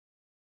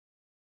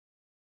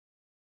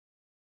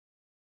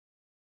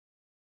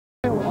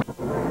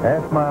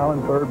Half-mile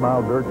and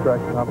third-mile dirt track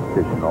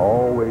competition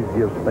always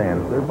gives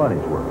fans their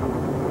money's worth.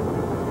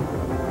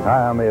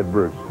 Hi, I'm Ed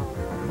Bruce.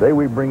 Today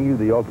we bring you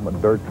the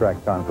ultimate dirt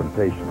track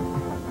confrontation,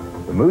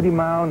 the Moody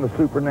Mile and the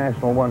Super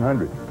National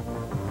 100.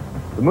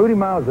 The Moody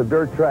Mile is a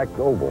dirt track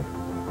oval.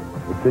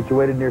 It's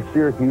situated near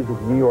Syracuse at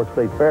the New York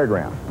State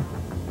Fairgrounds.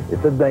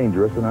 It's a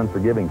dangerous and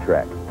unforgiving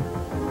track.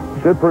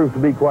 Should prove to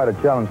be quite a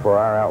challenge for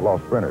our outlaw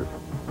sprinters.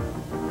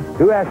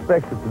 Two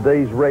aspects of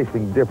today's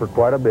racing differ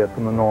quite a bit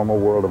from the normal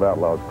World of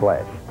Outlaws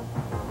clash.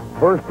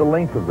 First, the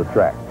length of the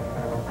track.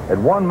 At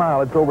 1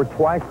 mile, it's over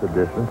twice the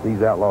distance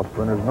these outlaw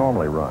sprinters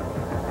normally run.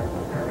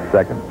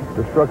 Second,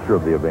 the structure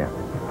of the event.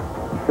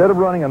 Instead of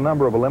running a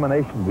number of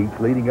elimination heats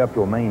leading up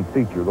to a main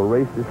feature, the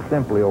race is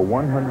simply a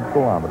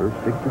 100-kilometer,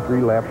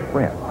 63-lap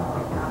sprint.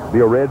 It'll be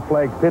a red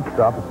flag pit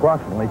stop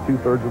approximately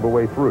 2/3 of the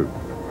way through.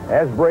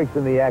 As breaks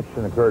in the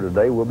action occur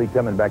today, we'll be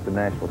coming back to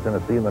Nashville,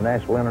 Tennessee and the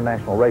Nashville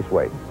International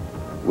Raceway.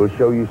 We'll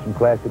show you some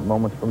classic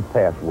moments from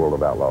past World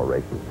of Outlaw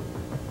races.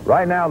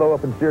 Right now, though,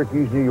 up in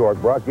Syracuse, New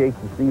York, Brock Yates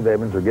and Steve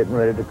Evans are getting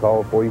ready to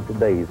call for you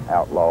today's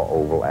Outlaw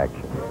Oval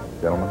action.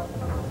 Gentlemen?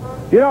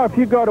 You know, if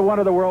you go to one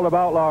of the World of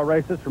Outlaw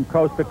races from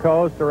coast to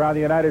coast around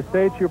the United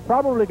States, you're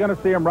probably going to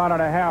see them run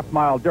on a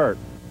half-mile dirt,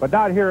 but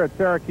not here at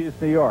Syracuse,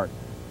 New York.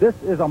 This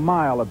is a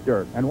mile of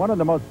dirt, and one of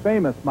the most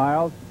famous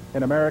miles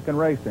in American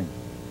racing.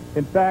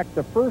 In fact,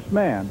 the first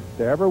man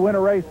to ever win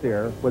a race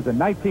here was in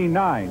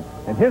 1909,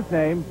 and his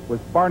name was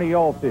Barney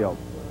Oldfield.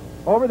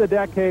 Over the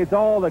decades,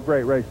 all the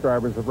great race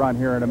drivers have run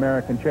here in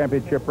American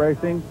Championship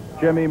Racing.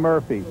 Jimmy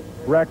Murphy,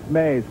 Rex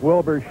Mays,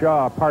 Wilbur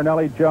Shaw,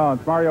 Parnelli Jones,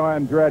 Mario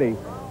Andretti,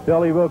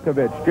 Billy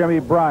Vukovich, Jimmy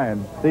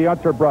Bryan, the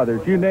Unser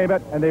brothers, you name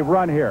it, and they've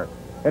run here.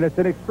 And it's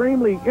an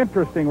extremely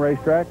interesting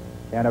racetrack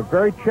and a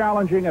very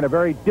challenging and a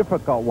very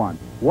difficult one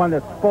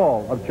that's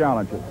full of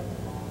challenges.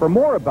 For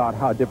more about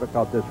how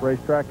difficult this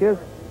racetrack is,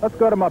 let's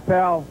go to my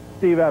pal,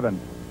 Steve Evans.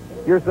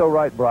 You're so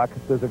right, Brock.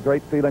 There's a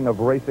great feeling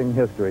of racing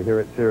history here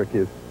at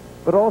Syracuse,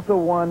 but also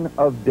one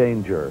of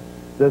danger.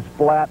 This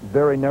flat,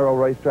 very narrow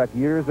racetrack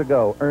years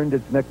ago earned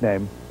its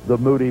nickname, the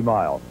Moody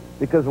Mile,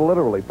 because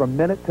literally from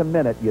minute to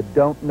minute you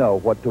don't know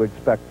what to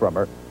expect from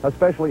her,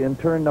 especially in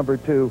turn number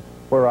 2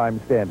 where I'm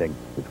standing.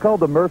 It's called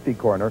the Murphy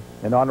Corner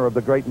in honor of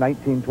the great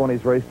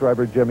 1920s race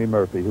driver Jimmy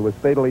Murphy, who was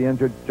fatally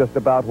injured just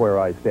about where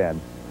I stand.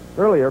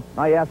 Earlier,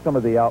 I asked some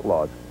of the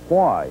outlaws,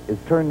 why is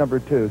turn number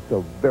 2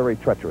 so very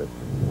treacherous?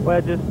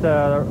 Well, just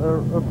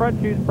the front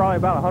chute is probably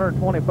about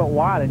 120 foot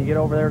wide, and you get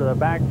over there to the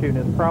back chute, and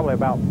it's probably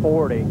about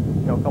 40, you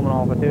know, coming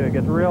off of 2. It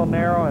gets real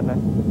narrow,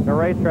 and the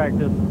racetrack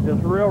just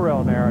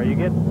real narrow.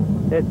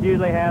 It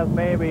usually has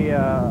maybe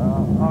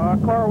a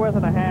car width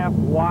and a half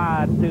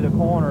wide through the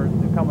corners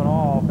coming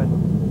off,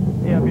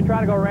 and you know, if you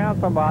try to go around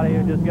somebody,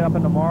 you just get up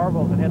in the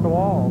marbles and hit the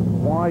wall.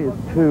 Why is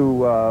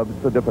 2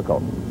 so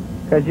difficult?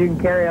 Because you can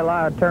carry a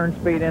lot of turn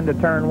speed into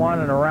turn 1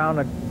 and around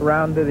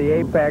to the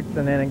apex,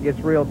 and then it gets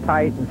real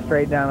tight and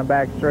straight down the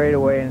back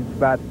straightaway, and it's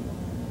about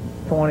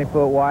 20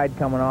 foot wide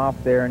coming off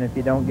there, and if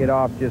you don't get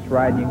off just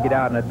right, you can get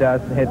out in the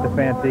dust and hit the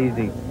fence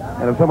easy.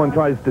 And if someone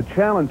tries to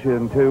challenge you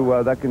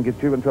into, that can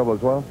get you in trouble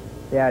as well?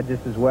 Yeah,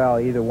 just as well,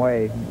 either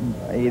way.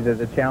 Either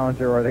the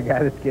challenger or the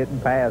guy that's getting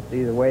past,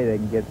 either way they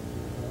can get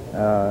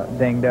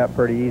dinged up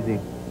pretty easy.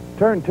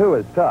 Turn 2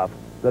 is tough.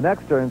 The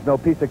next turn's no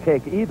piece of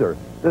cake either.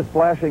 This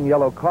flashing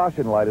yellow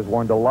caution light has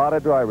warned a lot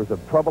of drivers of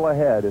trouble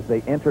ahead as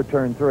they enter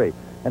turn 3.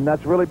 And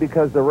that's really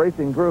because the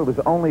racing groove is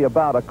only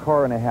about a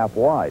car and a half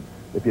wide.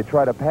 If you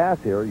try to pass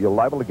here, you're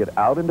liable to get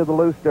out into the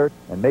loose dirt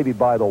and maybe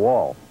by the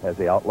wall, as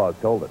the Outlaws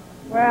told us.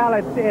 Well,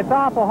 it's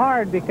awful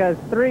hard because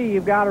 3,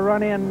 you've got to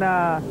run in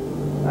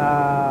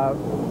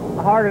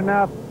hard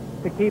enough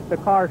to keep the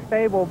car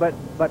stable, but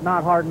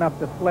not hard enough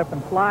to slip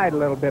and slide a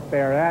little bit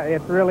there.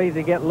 It's real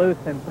easy to get loose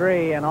in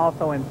 3 and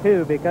also in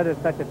 2 because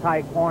it's such a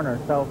tight corner.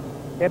 So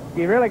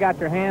you really got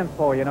your hands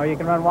full. You know, you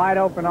can run wide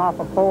open off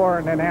of 4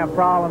 and then have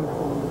problems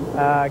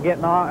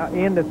getting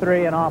into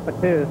 3 and off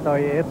of 2. So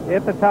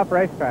it's a tough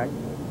racetrack.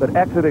 But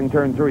exiting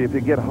turn 3, if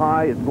you get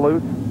high, it's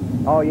loose?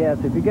 Oh,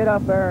 yes. If you get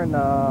up there in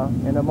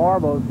the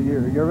marbles,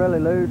 you're really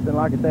loose. And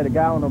like I said, a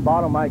guy on the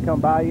bottom might come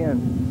by you,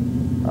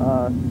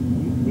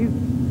 and you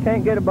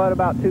can't get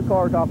about 2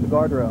 cars off the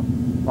guardrail.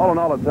 All in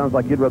all, it sounds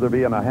like you'd rather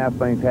be in a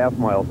half-length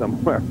half-mile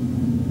somewhere.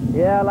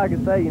 Yeah, like I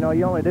say, you know,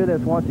 you only do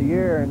this once a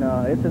year, and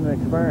it's an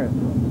experience.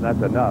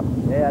 That's enough.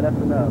 Yeah, that's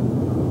enough.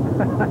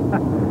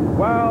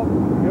 Well,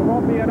 it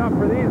won't be enough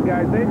for these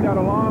guys. They've got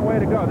a long way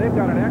to go. They've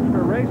got an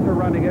extra race to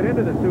run to get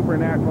into the Super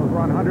Nationals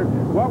 100.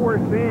 What we're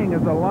seeing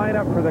is a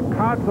lineup for the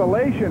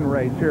consolation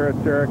race here at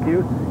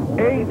Syracuse.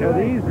 8 of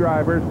these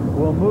drivers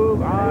will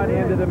move on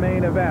into the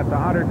main event, the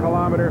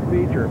 100-kilometer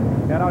feature.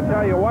 And I'll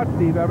tell you what,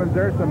 Steve Evans,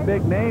 there's some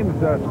big names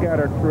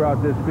scattered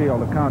throughout this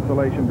field of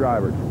consolation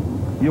drivers.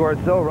 You are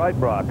so right,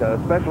 Brock,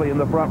 especially in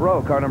the front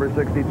row, car number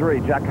 63,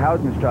 Jack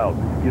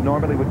Haudenschild. You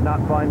normally would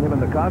not find him in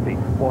the Conti.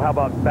 Well, how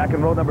about back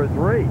in row number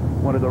 3?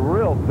 One of the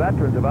real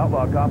veterans of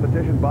outlaw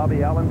competition,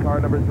 Bobby Allen, car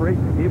number 3.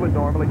 He would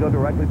normally go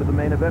directly to the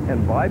main event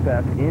and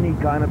bypass any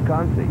kind of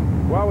Conti.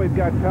 Well, we've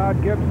got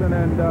Todd Gibson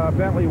and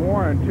Bentley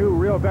Warren, two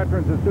real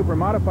veterans of super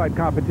modified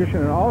competition,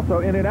 and also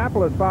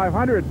Indianapolis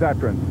 500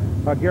 veterans.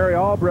 Gary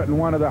Albritton,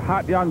 one of the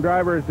hot young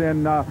drivers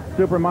in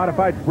super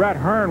modified. Brett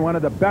Hearn, one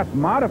of the best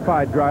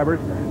modified drivers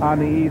on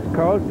the East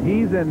Coast.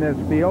 He's in this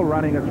field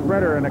running a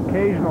Sprinter, an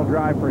occasional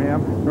drive for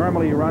him.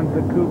 Normally he runs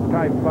the coupe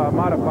type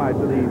modified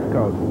to the East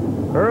Coast.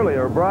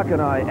 Earlier, Brock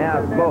and I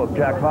asked both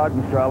Jack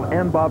Haudenschild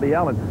and Bobby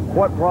Allen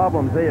what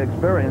problems they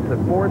experienced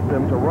that forced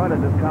them to run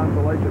in this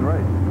consolation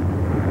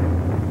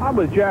race.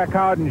 Probably Jack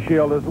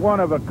Haudenschild is one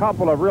of a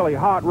couple of really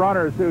hot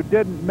runners who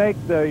didn't make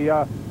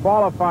the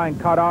qualifying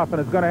cutoff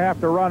and is going to have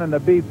to run in the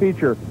B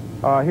feature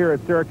here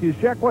at Syracuse.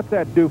 Jack, what's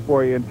that do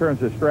for you in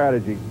terms of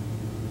strategy?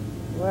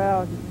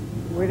 Well,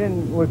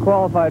 we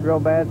qualified real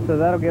bad, so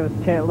that'll give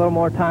us a little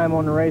more time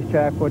on the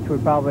racetrack, which we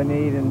probably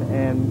need,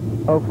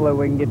 and hopefully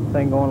we can get the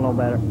thing going a little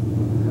better.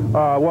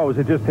 What was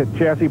it, just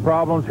chassis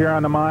problems here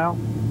on the mile?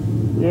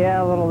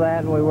 Yeah, a little of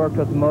that, and we worked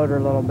with the motor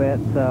a little bit,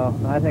 so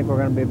I think we're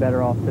going to be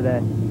better off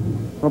today.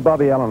 Well,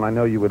 Bobby Allen, I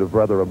know you would have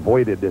rather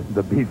avoided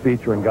the B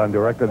feature and gone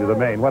directly to the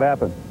main. What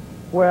happened?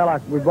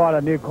 Well, we bought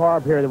a new car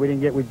up here that we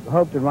didn't get. We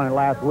hoped to run it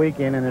last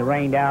weekend, and it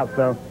rained out,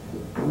 so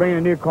bringing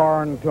a new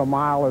car into a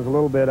mile is a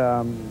little bit,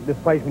 this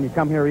place, when you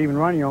come here, even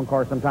running your own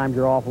car, sometimes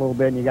you're off a little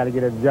bit, and you got to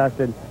get it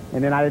adjusted.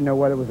 And then I didn't know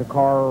whether it was a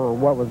car or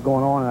what was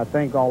going on, and I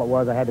think all it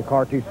was, I had the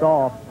car too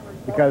soft,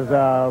 because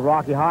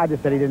Rocky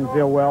Hodges said he didn't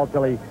feel well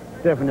till he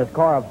stiffened his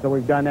car up, so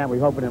we've done that. We're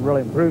hoping it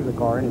really improves the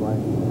car anyway.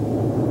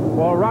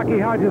 Well, Rocky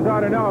Hodges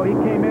ought to know. He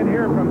came in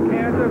here from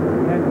Kansas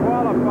and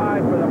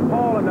qualified for the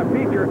pole in the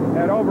feature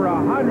at over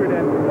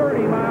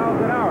 130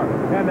 miles an hour.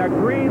 And the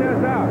green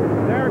is out.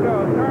 There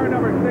goes car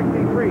number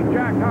 63,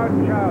 Jack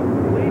Haudenschild,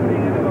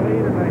 leaping into the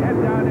lead as they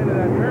head down into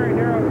that very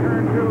narrow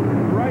turn 2.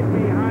 Right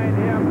behind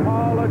him,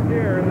 Paul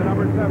Latier in the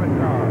number 7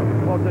 car.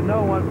 Well, to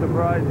no one's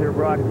surprise here,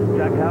 Brock,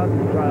 Jack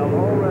Haudenschild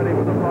already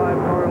with a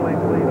 5-car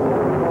length lead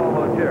over Paul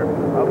Latier.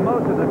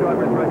 Most of the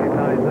drivers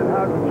recognized that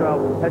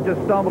Haudenschild had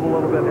just stumbled a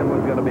little bit and was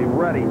going to be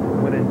ready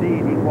when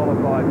indeed he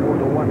qualified for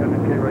the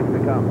 100K race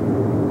to come.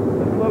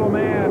 This little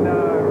man,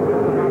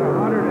 about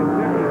 150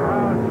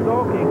 pounds,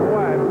 soaking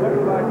wet,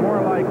 looks like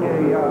more like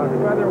a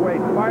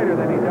featherweight fighter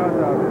than he does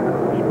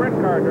a sprint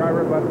car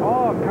driver, but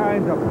all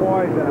kinds of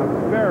poise and a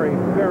very,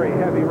 very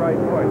heavy right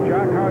foot.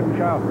 Jack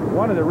Haudenschild,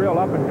 one of the real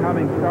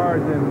up-and-coming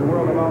stars in the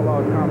World of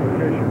Outlaws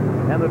competition.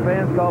 And the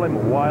fans call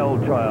him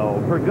Wild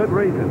Child for good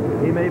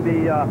reason. He may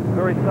be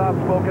very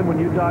soft-spoken when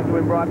you talk to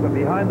him, Brock, but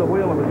behind the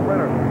wheel of a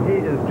Sprinter, he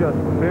is just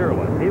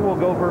fearless. He will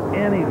go for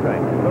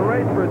anything. The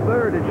race for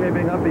third is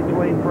shaping up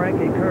between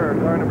Frankie Kerr,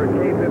 car number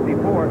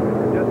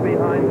K54. Just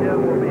behind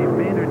him will be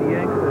Maynard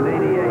Yanks in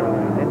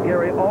 88, and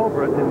Gary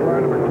Albritton in car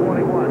number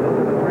 21. Those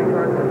are the 3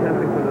 cars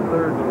contesting for the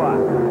third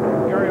spot.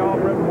 Gary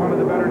Albritton, one of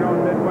the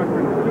better-known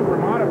Midwestern super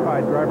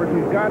modified drivers.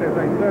 He's got, as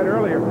I said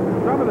earlier,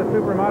 some of the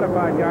super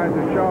modified guys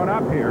have shown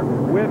up here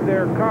with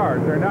their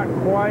cars. They're not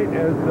quite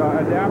as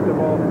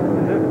adaptable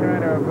to this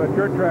kind of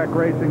dirt track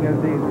racing as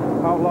these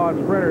outlaw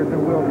sprinters,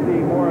 and we'll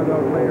see more of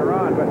those later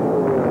on. But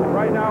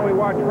right now we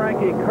watch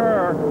Frankie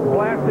Kerr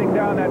blasting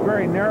down that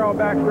very narrow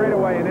back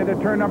straightaway and into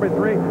turn number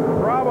 3,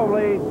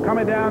 probably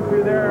coming down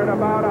through there at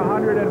about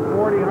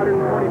 140,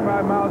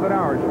 145 miles an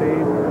hour,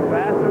 Steve.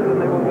 Faster than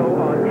they will go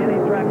on any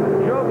track.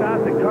 Joe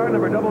Gossick, car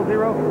number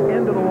 00,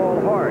 into the wall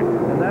hard.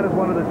 And that is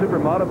one of the super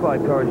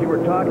modified cars you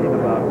were talking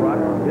about, Brock.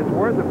 It's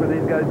worth it for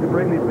these guys to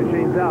bring these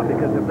machines out,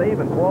 because if they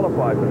even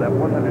qualify for that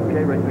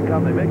 100K race to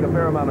come, they make a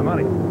fair amount of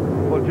money.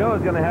 Well, Joe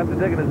is going to have to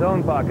dig in his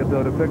own pocket,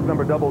 though, to fix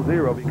number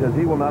 00, because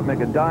he will not make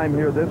a dime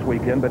here this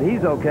weekend, but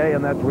he's okay,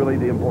 and that's really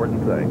the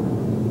important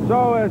thing.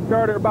 So as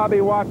starter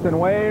Bobby Watson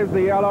waves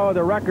the yellow,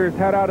 the wreckers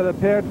head out of the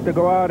pits to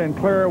go out and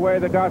clear away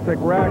the Gossick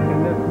wreck,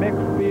 and this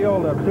mixed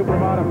field of super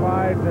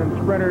modifieds and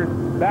sprinters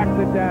backs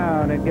it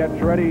down and gets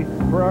ready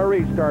for a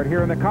restart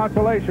here in the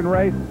consolation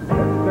race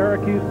at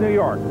Syracuse, New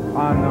York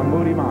on the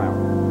Moody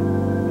Mile.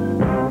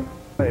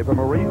 From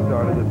a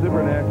restart of the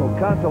Super National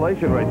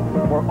Consolation Race,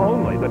 where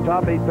only the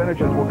top 8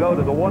 finishers will go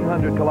to the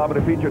 100-kilometer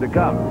feature to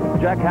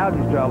come. Jack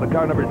Haudenschild, the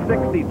car number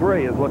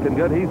 63, is looking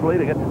good. He's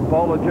leading it.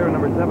 Paul Latier,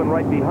 number 7,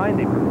 right behind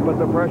him. But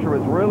the pressure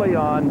is really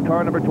on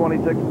car number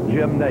 26,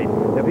 Jim Nate.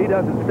 If he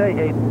doesn't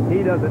stay 8,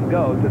 he doesn't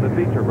go to the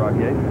feature, Brock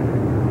Yates.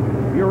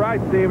 You're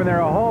right, Steve, and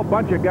there are a whole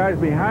bunch of guys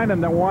behind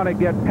him that want to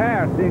get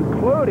past,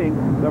 including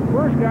the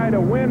first guy to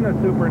win the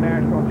Super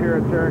Nationals here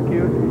at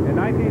Syracuse in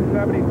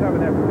 1977.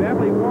 That's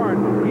Bentley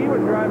Warren. He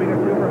was driving a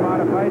super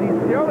modified. He's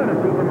still in a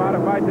super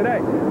modified today.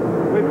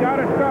 We've got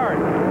to start.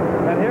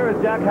 And here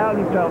is Jack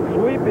Houdenstall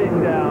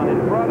sweeping down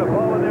in front of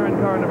Paul Lanier in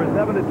car number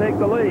 7 to take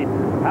the lead.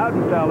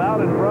 Houdenstall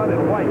out in front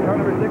in white, car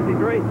number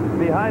 63.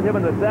 Behind him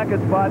in the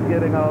second spot,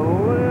 getting a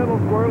little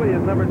squirrely,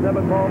 is number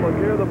 7, Paul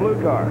Lanier, the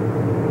blue car.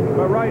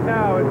 But right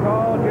now, it's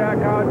all Jack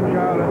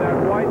Houdenstall in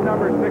that white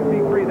number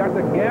 63. That's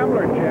a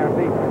Gambler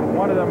chassis,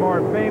 one of the more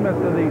famous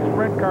of the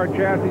sprint car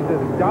chassis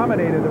that's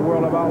dominated the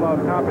World of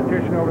Outlaws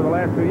competition over the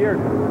last 2 years.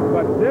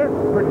 But this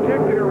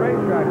particular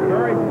racetrack,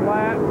 very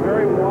flat,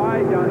 very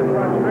wide down the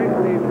front straight,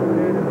 Steve,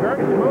 is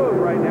very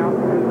smooth right now.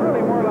 It's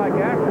really more like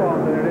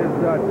asphalt than it is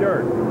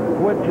dirt.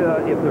 Which,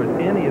 if there's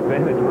any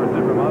advantage for a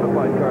super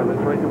modified car in this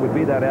race, it would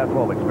be that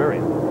asphalt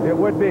experience. It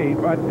would be,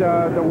 but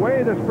the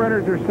way the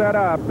sprinters are set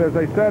up, as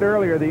I said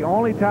earlier, the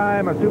only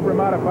time a super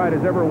modified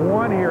has ever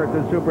won here at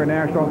the Super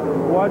National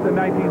was in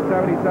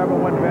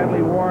 1977 when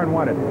Bentley Warren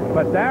won it.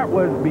 But that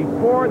was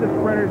before the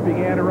sprinters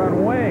began to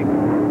run wings,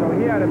 so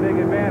he had a big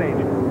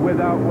advantage with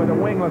a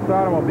wingless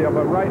automobile.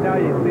 But right now,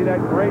 you see that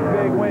great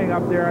big wing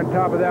up there on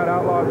top of that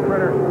Outlaw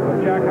sprinter.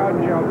 But Jack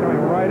Houdenstall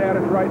coming right at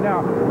us right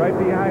now. Right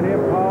behind him,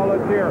 Paul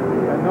Lanier.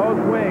 And those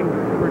wings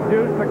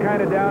produce the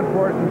kind of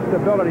downforce and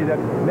stability that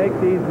make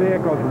these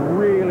vehicles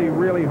really,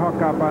 really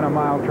hook up on a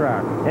mile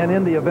track. And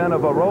in the event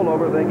of a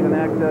rollover, they can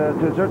act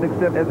to a certain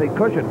extent as a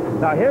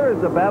cushion. Now, here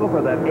is the battle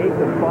for that 8th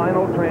and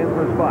final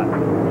transfer spot.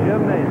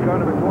 Jim Nace, car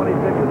number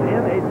 26, is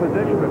in 8th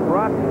position, but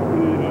Brock,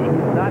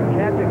 he's not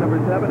catching number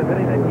 7. If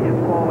anything, he is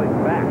falling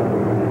back.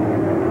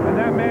 And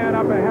that man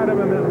up ahead of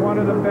him is one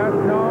of the best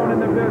known in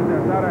the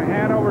business out of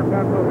Hanover,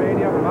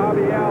 Pennsylvania,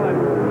 Bobby Allen,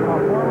 a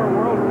former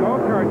world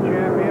go-kart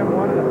champion,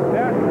 one of the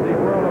best in the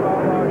World of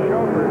Outlaws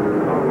chauffeurs,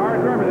 a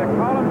hard driver. They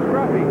call him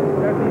Scruffy.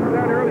 As he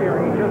said earlier,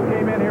 he just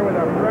came in here with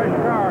a fresh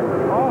car.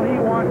 All he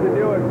wants to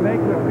do is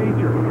make the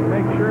feature,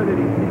 make sure that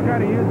he's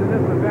kind of using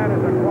this event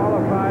as a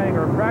qualifying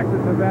or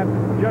practice event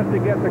just to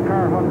get the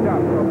car hooked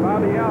up. So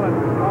Bobby Allen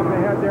up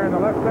ahead there on the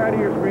left side of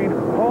your screen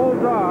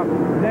holds off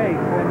Nace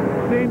and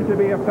seems to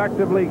be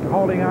effectively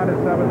holding on to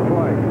 7th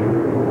place.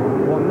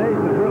 Well, Nace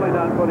is really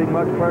not putting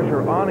much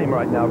pressure on him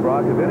right now,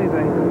 Brock. If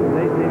anything,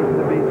 Nace seems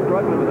to be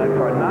struggling with that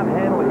car, not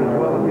handling as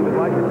well as he would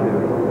like it to.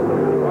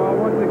 Well,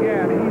 once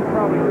again, he's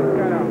probably just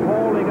kind of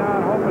holding on,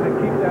 hoping to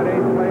keep that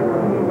 8th place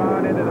and move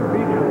on into the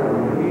feature.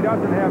 He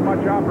doesn't have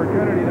much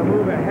opportunity to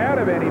move ahead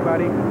of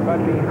anybody, but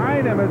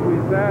behind him, as we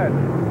said,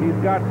 he's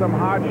got some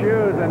hot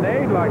shoes, and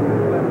they'd like to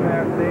slip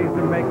past Nace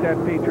and make that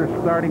feature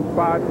starting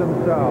spot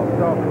themselves.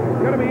 So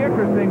it's going to be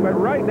interesting, but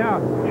right now,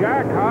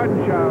 Jack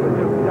Houdenstall is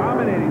just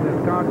dominating this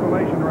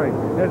consolation race.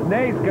 As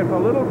Nace gets a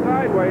little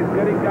sideways,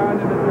 getting down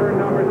into turn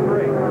number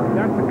 3.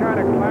 That's the kind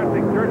of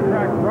classic dirt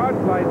track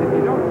broadside that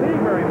you don't see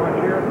very much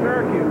here at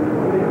Syracuse.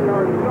 These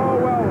cars so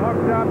well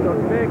hooked up,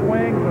 those big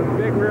wings, those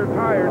big rear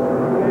tires,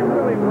 they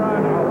really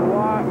run a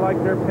lot like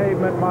they're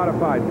pavement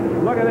modified.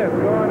 Look at this,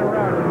 going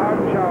around.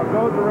 Houdenstall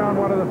goes around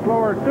one of the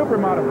slower super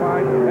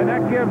modified, and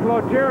that gives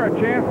Lothier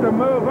a chance to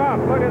move up.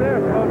 Look at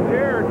this,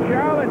 Lothier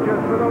challenges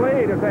for the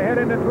lead as they head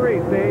into 3,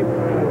 Steve.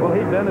 Well,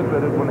 he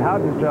benefited when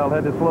Houdenstall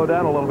had to slow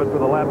down a little bit for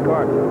the lap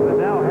car. But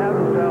now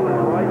Houdenstall is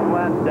right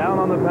flat, down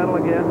on the pedal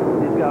again.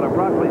 He's got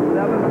approximately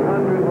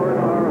 700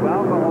 horsepower of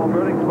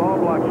alcohol-burning small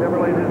block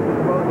Chevrolet at his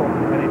disposal,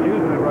 and he's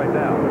using it right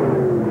now.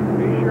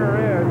 He sure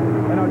is.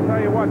 And I'll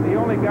tell you what, the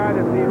only guy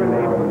that's even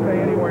able to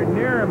stay anywhere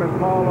near him is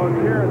Paul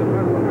Lanier, the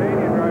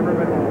Pennsylvania driver.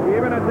 But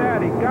even at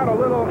that, he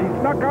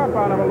snuck up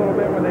on him a little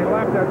bit when they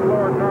left that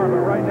slower car.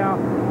 But right now,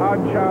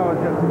 Houdenstall is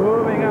just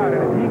moving out.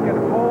 And if he can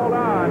hold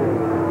on,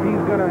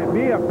 he's going to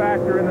be a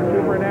factor in the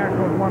Super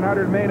Nationals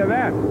 100 main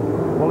event.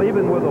 Well,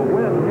 even with a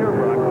win here,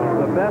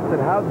 Brock, the best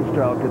that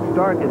Houdenstall could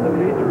start in the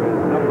feature is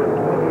number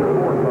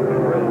 24 from the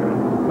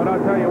grid. But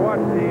I'll tell you what,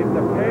 Steve,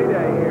 the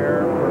payday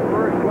here for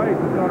first place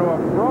is going to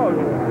approach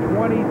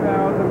 $20,000.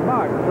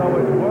 So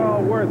it's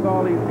well worth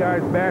all these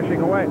guys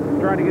bashing away,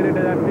 trying to get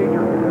into that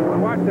feature.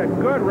 Watch that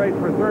good race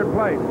for 3rd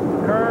place.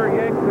 Kerr,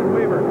 Yanks, and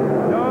Weaver,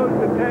 nose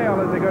to tail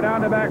as they go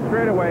down the back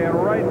straightaway. And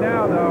right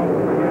now, though,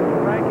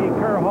 it's Frankie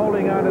Kerr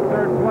holding on to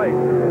 3rd place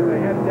as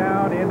they head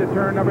down into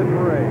turn number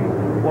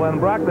 3. Well, and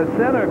Brock, the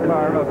center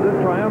car of this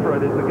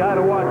triumvirate is the guy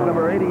to watch,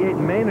 number 88,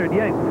 Maynard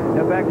Yanks.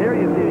 In fact, here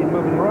you see he's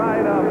moving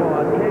right up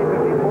on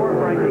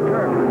K54, Frankie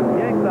Kerr.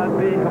 Yanks not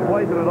being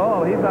complacent at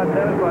all. He's not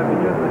satisfied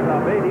with just the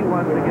top 8. He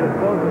wants to get as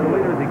close to the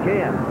leader as he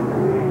can.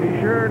 He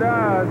sure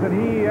does, and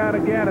he, yet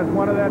again, is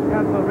one of that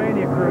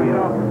Pennsylvania crew. You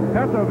know,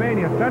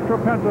 Pennsylvania, central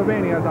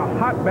Pennsylvania, is a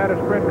hotbed of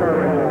sprint car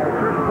racing. There are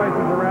certain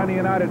places around the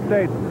United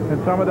States,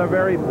 and some of the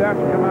very best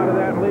come out of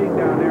that league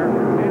down there.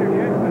 Maynard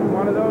Yanks is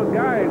one of those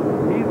guys.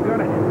 He's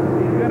gonna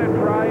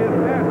try his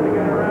best to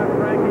get around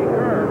Frankie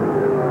Kerr.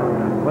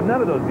 But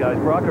none of those guys,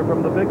 Brock, are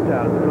from the big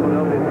towns,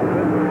 Philadelphia and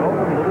Pittsburgh, all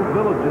from little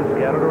villages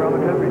scattered around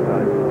the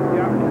countryside.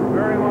 Yeah, it's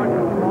very much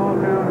a small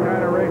town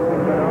kind of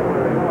racing, but I'll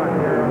tell you what,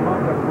 they're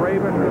among the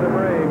bravest of the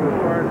brave as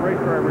far as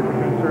race drivers are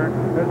concerned,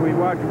 as we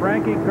watch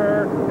Frankie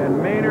Kerr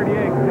and Maynard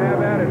Yanks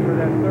have at it for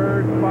that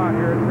 3rd spot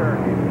here at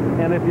Syracuse.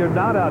 And if you're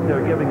not out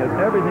there giving us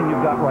everything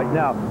you've got right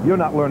now, you're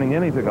not learning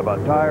anything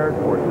about tires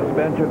or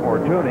suspension or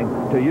tuning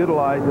to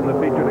utilize in the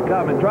feature to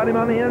come. And tried him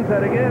on the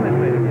inside again and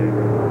made it.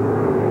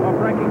 Well,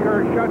 Rocky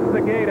Kerr shuts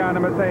the gate on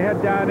them as they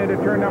head down into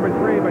turn number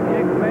 3, but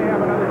Yanks may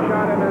have another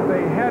shot in as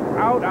they head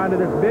out onto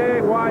this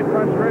big, wide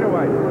front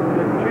straightaway.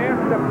 The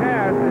chance to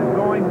pass is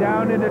going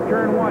down into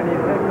turn 1. You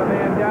take the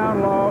man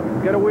down low,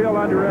 get a wheel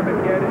under him,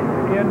 and get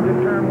into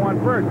turn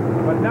 1 first,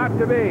 but not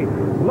to be.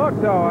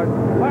 Look, though, a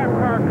lap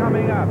car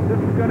coming up. This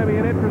is going to be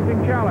an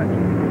interesting challenge.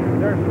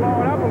 They're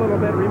slowing up a little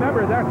bit.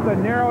 Remember, that's the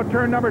narrow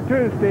turn number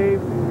 2,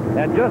 Steve.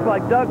 And just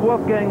like Doug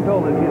Wolfgang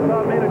told us, you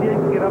saw Maynard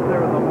Yates get up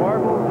there with the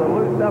marbles, the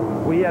loose stuff.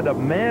 We had to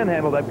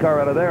manhandle that car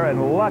out of there,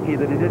 and lucky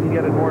that he didn't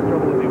get in more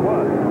trouble than he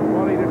was.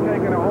 Well, he'd have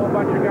taken a whole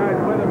bunch of guys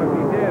with him if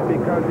he did,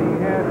 because he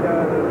had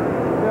the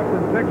 5th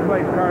and 6th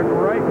place cars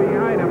right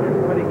behind him.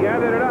 But he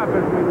gathered it up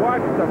as we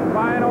watched the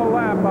final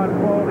lap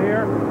unfold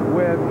here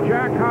with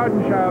Jack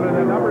Howdenchild in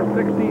the number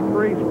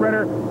 63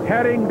 Sprinter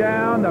heading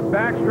down the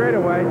back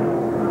straightaway.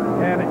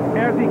 And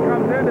as he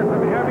comes into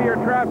some heavier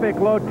traffic,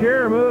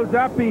 Lothier moves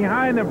up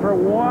behind him for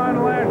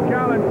one last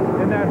challenge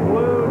in that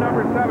blue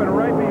number 7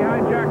 right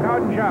behind Jack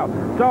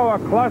Howdenchild. So a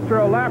cluster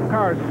of lap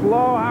cars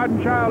slow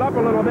Howdenchild up a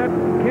little bit.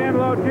 Can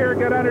Lothier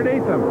get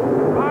underneath him?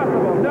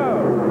 Possible,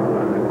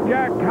 no.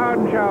 Jack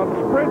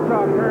Howdenchild sprints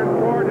off turn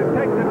 4 to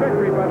take the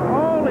victory, but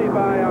only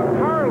by a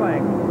car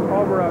length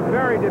over a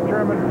very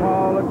determined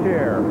Paul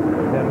Lothier.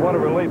 And what a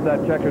relief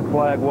that checkered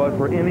flag was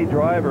for any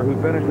driver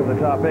who finished in the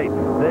top 8.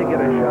 They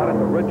get a shot at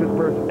the richest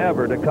purse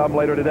ever to come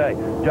later today.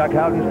 Jack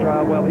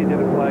Howdenchild, well, he did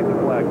it flag to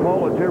flag.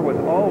 Paul Lothier was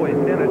always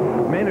in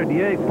it. Maynard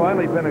Yates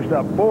finally finished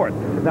up 4th.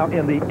 Now,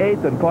 in the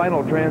 8th and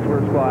final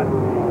transfer spot,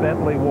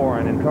 Bentley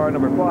Warren in car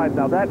number 5.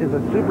 Now, that is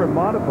a super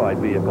modified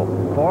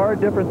vehicle. Far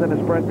different than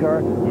a sprint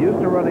car, used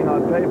to running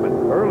on pavement.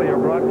 Earlier,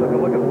 Brock took a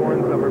look at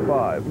Warren's number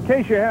 5. In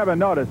case you haven't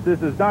noticed,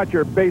 this is not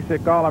your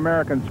basic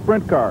All-American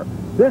sprint car.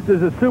 This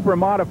is a super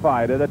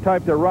modified, the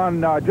type to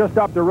run just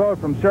up the road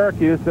from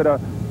Syracuse at a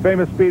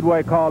famous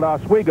speedway called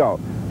Oswego.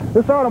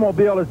 This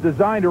automobile is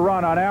designed to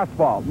run on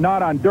asphalt,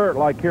 not on dirt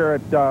like here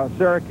at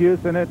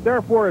Syracuse, and it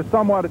therefore is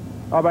somewhat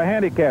of a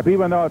handicap,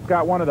 even though it's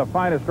got one of the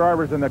finest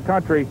drivers in the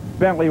country,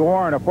 Bentley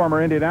Warren, a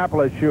former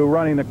Indianapolis shoe,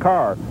 running the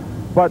car.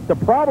 But the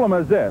problem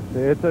is this: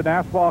 it's an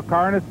asphalt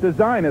car, and its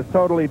design is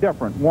totally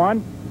different.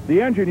 One,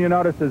 the engine, you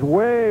notice, is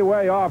way,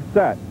 way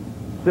offset.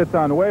 Sits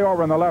on way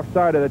over on the left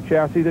side of the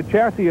chassis. The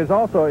chassis is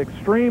also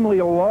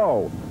extremely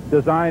low,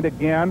 designed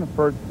again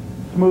for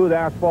smooth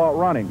asphalt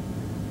running.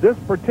 This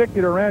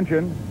particular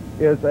engine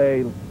is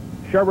a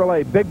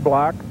Chevrolet big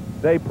block.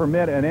 They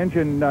permit an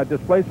engine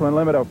displacement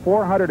limit of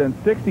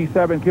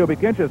 467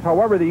 cubic inches.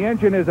 However, the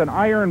engine is an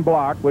iron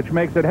block, which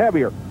makes it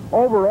heavier.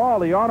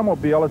 Overall, the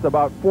automobile is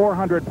about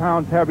 400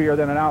 pounds heavier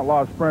than an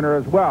Outlaw Sprinter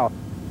as well.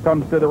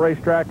 Comes to the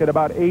racetrack at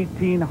about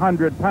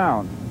 1,800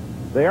 pounds.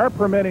 They are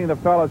permitting the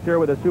fellas here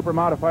with the super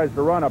modifieds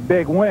to run a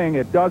big wing.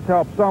 It does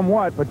help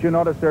somewhat, but you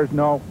notice there's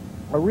no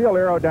a real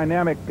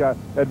aerodynamic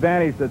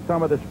advantage that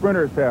some of the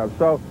Sprinters have.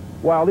 So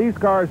while these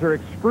cars are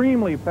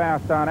extremely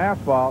fast on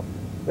asphalt,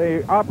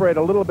 they operate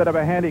a little bit of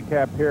a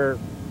handicap here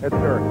at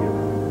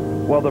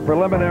Syracuse. Well, the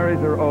preliminaries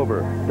are over.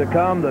 To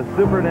come, the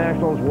Super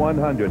Nationals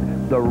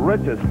 100, the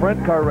richest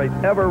sprint car race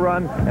ever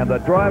run, and the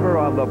driver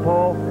on the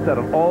pole set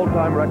an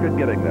all-time record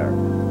getting there.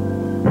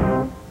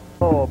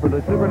 For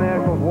the Super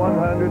Nationals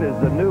 100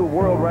 is the new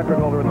world record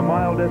holder in the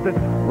mile distance,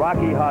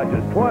 Rocky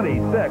Hodges,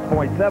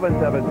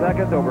 26.77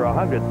 seconds over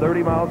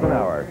 130 miles an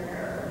hour.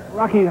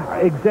 Rocky,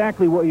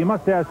 exactly what you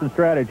must have some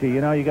strategy.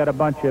 You know, you got a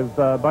bunch of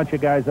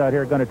guys out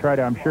here going to try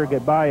to, I'm sure,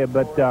 get by you,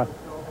 but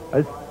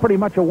it's pretty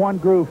much a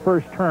one-groove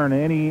first turn.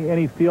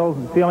 Any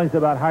feelings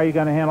about how you're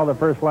going to handle the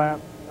first lap?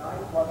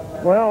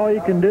 Well, all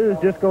you can do is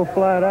just go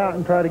flat out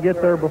and try to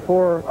get there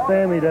before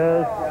Sammy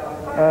does.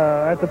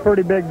 That's a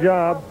pretty big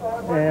job,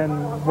 and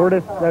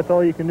that's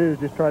all you can do is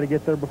just try to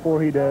get there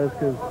before he does,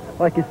 because,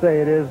 like you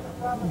say, it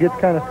gets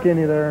kind of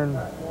skinny there, and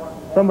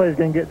somebody's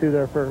going to get through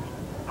there first.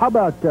 How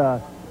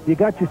about you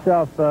got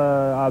yourself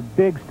a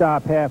big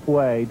stop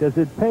halfway? Does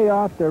it pay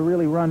off to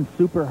really run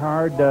super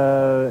hard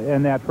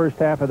in that first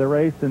half of the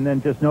race and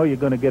then just know you're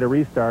going to get a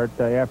restart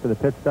after the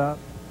pit stop?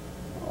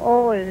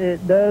 Oh,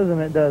 it does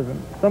and it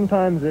doesn't.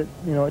 Sometimes it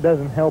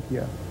doesn't help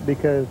you,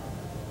 because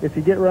if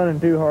you get running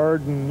too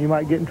hard and you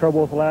might get in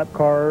trouble with lap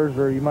cars,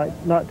 or you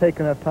might not take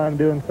enough time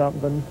doing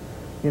something,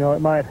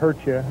 it might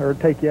hurt you or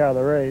take you out of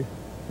the race.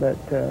 But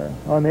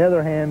on the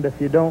other hand, if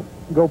you don't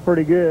go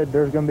pretty good,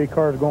 there's going to be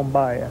cars going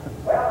by you.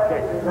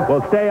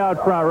 Well, stay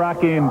out front,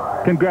 Rocky, and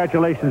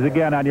congratulations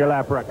again on your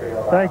lap record.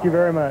 Thank you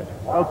very much.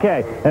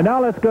 Okay, and now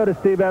let's go to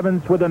Steve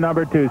Evans with the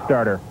number 2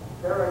 starter.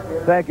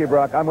 Thank you,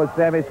 Brock. I'm with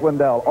Sammy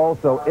Swindell,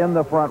 also in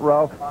the front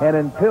row, and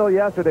until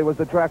yesterday was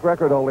the track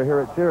record holder here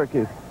at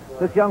Syracuse.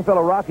 This young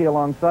fellow, Rocky,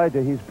 alongside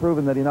you, he's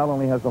proven that he not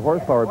only has the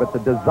horsepower, but the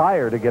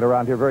desire to get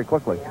around here very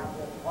quickly.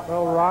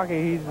 Well,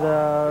 Rocky, he's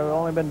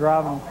only been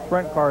driving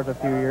sprint cars a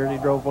few years. He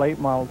drove late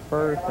models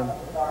first, and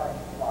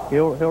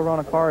he'll run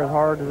a car as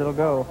hard as it'll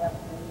go.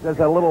 Does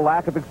a little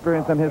lack of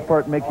experience on his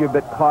part make you a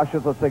bit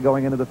cautious, let's say,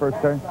 going into the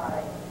first turn?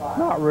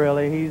 Not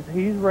really.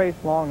 He's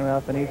raced long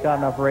enough, and he's got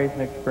enough racing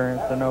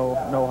experience to know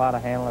how to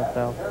handle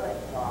himself.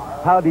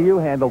 How do you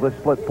handle this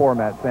split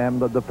format, Sam,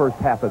 the first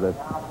half of this?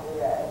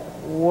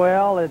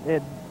 Well,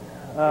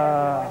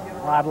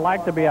 I'd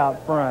like to be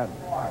out front,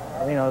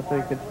 you know, so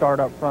you could start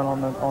up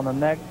front on the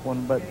next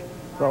one. But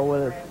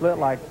with a split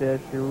like this,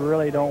 you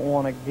really don't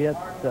want to get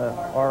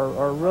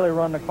or really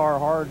run the car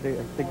hard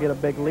to get a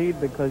big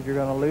lead, because you're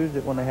going to lose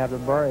it when they have the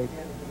break.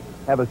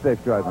 Have a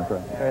safe drive, my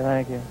friend. Okay,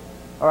 thank you.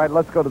 All right,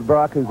 let's go to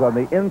Brock, who's on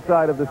the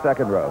inside of the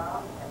second row.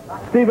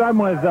 Steve, I'm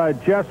with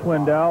Jeff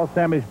Swindell.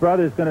 Sammy's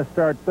brother is going to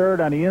start third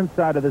on the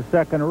inside of the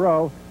second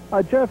row.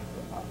 Jeff,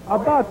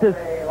 about this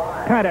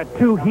kind of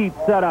two-heat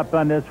setup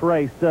on this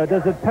race,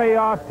 does it pay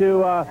off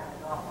to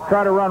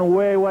try to run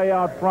way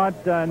out front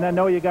and then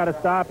know you got to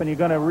stop, and you're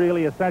going to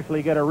really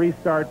essentially get a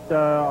restart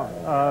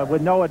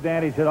with no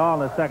advantage at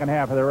all in the second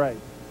half of the race?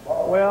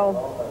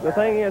 Well, the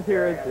thing is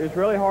here, it's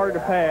really hard to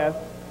pass.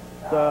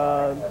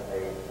 The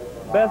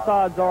best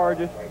odds are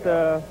just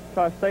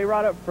try to stay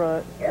right up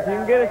front. If you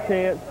can get a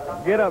chance,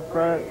 get up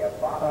front.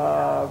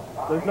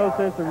 There's no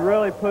sense in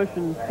really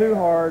pushing too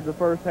hard the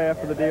first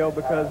half of the deal,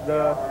 because,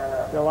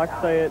 you know, like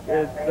I say,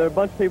 there are a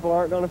bunch of people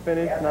aren't going to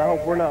finish, and I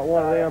hope we're not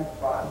one of them.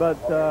 But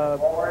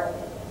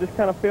just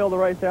kind of feel the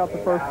race out the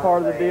first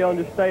part of the deal and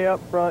just stay up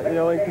front, you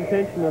know, in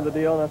contention of the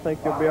deal, and I think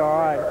you'll be all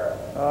right.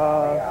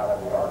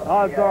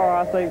 Odds are,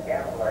 I think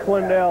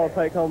Swindell will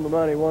take home the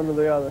money, one or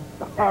the other.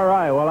 All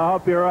right, well, I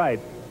hope you're right.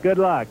 Good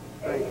luck.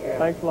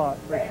 Thanks a lot.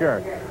 For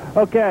sure.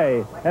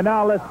 Okay, and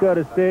now let's go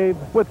to Steve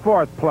with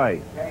fourth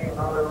place.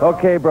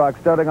 Okay, Brock,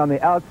 starting on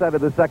the outside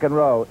of the second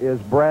row is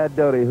Brad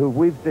Doty, who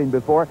we've seen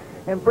before.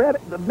 And Brad,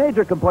 the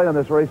major complaint on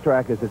this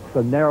racetrack is it's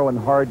so narrow and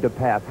hard to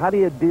pass. How do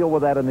you deal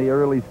with that in the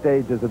early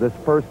stages of this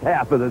first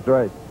half of this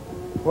race?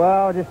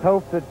 Well, just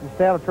hope that you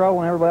stay out of trouble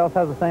and everybody else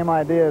has the same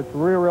idea. It's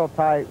real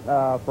tight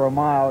for a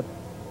mile.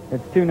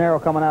 It's too narrow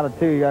coming out of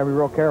 2. You got to be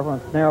real careful.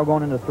 It's narrow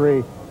going into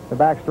 3. The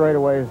back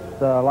straightaway is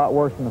a lot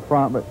worse than the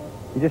front, but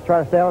you just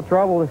try to stay out of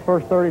trouble this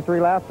first 33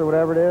 laps or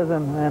whatever it is,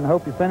 and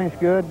hope you finish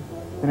good,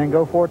 and then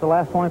go for it the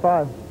last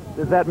 25.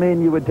 Does that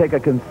mean you would take a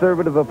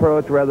conservative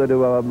approach rather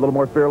to a little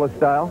more fearless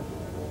style?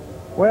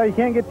 Well, you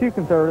can't get too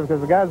conservative,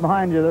 because the guys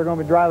behind you, they're going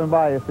to be driving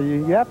by you. So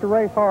you have to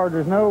race hard.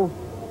 There's no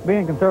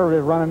being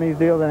conservative running these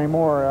deals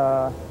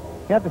anymore.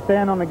 You have to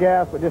stand on the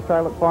gas, but just try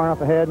to look far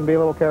enough ahead and be a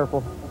little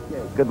careful.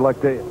 Good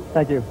luck to you.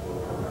 Thank you.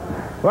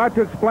 Well,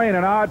 to explain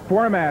an odd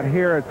format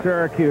here at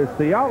Syracuse,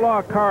 the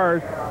Outlaw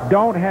cars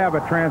don't have a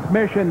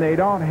transmission, they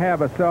don't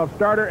have a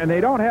self-starter, and they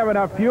don't have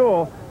enough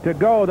fuel to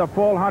go the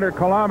full 100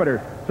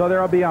 kilometers. So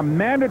there will be a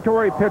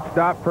mandatory pit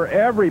stop for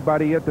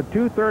everybody at the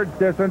 2/3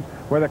 distance,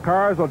 where the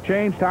cars will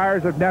change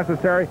tires if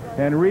necessary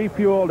and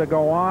refuel to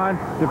go on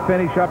to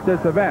finish up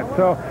this event.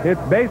 So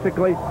it's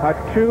basically a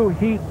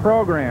two-heat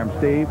program,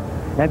 Steve.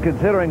 And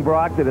considering,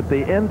 Brock, that at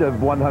the end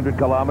of 100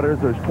 kilometers,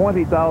 there's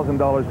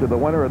 $20,000 to the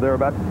winner or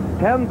thereabouts,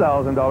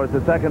 $10,000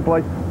 to second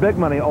place, big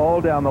money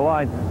all down the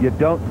line, you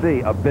don't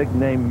see a big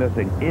name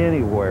missing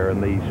anywhere in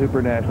the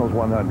Super Nationals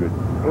 100.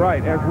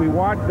 Right, as we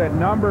watch that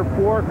number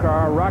 4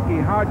 car, Rocky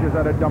Hodges,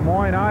 out of Des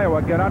Moines,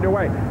 Iowa, get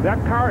underway.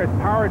 That car is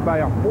powered by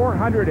a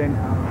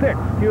 406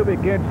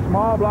 cubic inch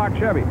small block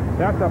Chevy.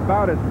 That's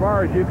about as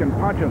far as you can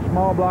punch a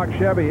small block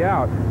Chevy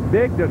out.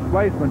 Big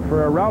displacement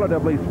for a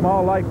relatively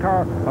small light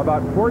car,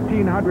 about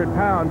 1,400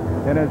 pounds.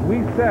 And as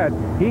we said,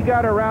 he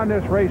got around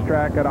this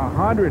racetrack at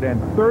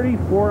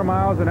 134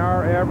 miles an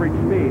hour average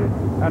speed.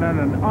 And on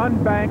an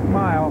unbanked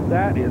mile,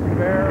 that is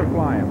fair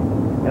flying.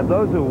 And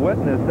those who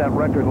witnessed that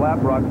record lap,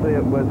 Brock, say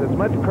it was as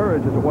much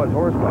courage as it was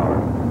horsepower.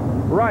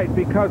 Right,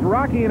 because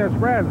Rocky and his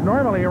friends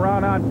normally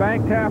run on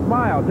banked half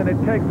miles, and it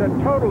takes a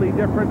totally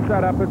different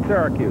setup at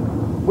Syracuse.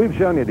 We've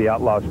shown you the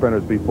Outlaw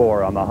sprinters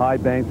before on the high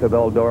banks of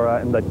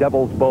Eldora and the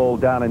Devil's Bowl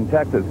down in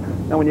Texas.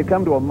 Now, when you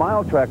come to a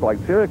mile track like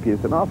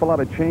Syracuse, an awful lot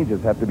of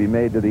changes have to be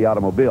made to the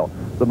automobile.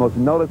 The most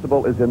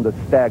noticeable is in the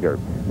stagger.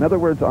 In other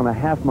words, on a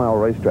half-mile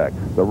racetrack,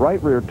 the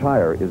right rear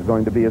tire is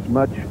going to be as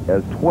much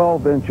as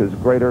 12 inches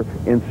greater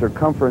in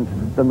circumference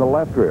than the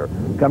left rear.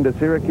 Come to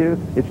Syracuse,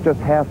 it's just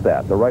half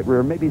that. The right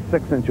rear maybe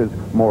 6 inches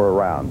more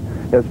around.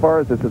 As far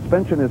as the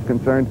suspension is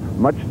concerned,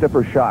 much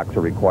stiffer shocks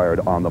are required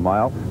on the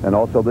mile, and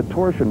also the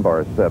torsion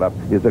bar setup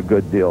is a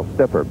good deal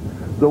stiffer.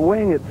 The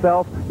wing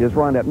itself is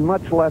run at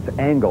much less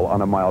angle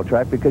on a mile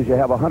track because you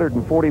have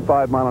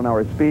 145 mile an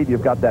hour speed.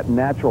 You've got that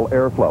natural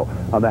airflow.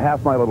 On the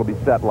half mile, it'll be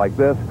set like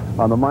this.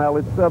 On the mile,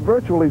 it's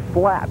virtually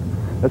flat.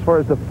 As far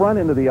as the front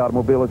end of the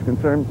automobile is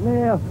concerned,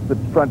 the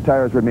front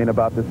tires remain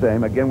about the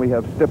same. Again, we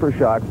have stiffer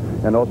shocks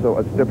and also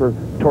a stiffer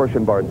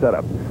torsion bar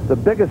setup. The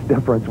biggest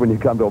difference when you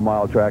come to a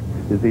mile track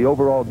is the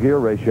overall gear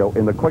ratio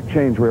in the quick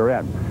change rear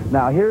end.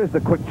 Now, here's the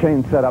quick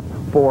change setup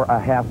for a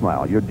half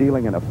mile. You're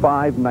dealing in a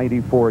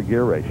 594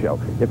 gear ratio.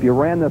 If you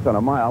ran this on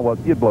a mile, well,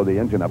 you'd blow the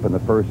engine up in the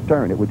first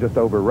turn. It would just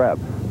over rev.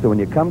 So when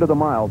you come to the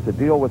mile to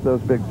deal with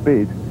those big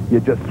speeds, you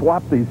just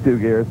swap these two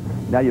gears.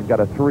 Now you've got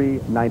a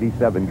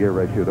 397 gear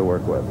ratio to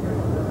work with.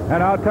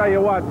 And I'll tell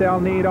you what,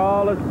 they'll need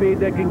all the speed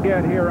they can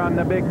get here on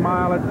the big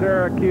mile at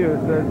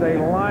Syracuse as they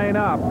line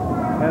up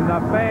And the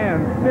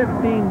fans,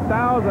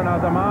 15,000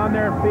 of them on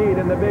their feet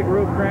in the big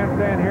roof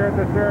grandstand here at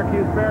the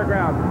Syracuse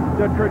Fairgrounds.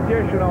 The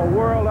traditional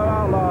World of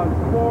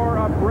Outlaws 4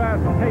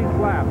 abreast pace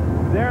lap.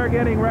 They're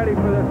getting ready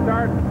for the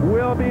start.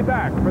 We'll be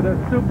back for the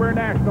Super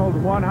Nationals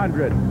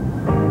 100.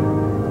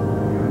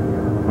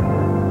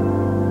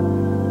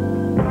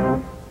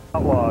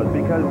 Outlaws,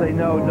 because they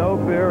know no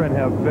fear and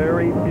have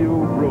very few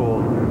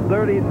rules.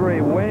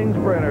 33 wing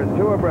sprinters,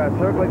 2 abreast,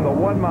 circling the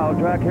 1-mile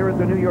track here at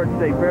the New York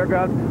State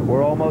Fairgrounds.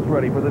 We're almost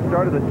ready for the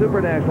start of the Super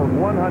Nationals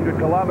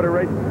 100-kilometer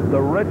race,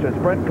 the richest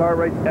sprint car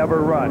race ever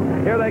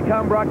run. Here they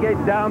come, Brock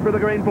Yates down for the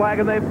green flag,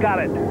 and they've got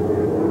it.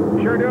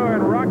 Sure do,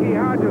 and Rocky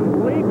Hodges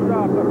leaps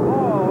off the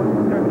pole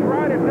to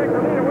try to take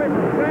the lead away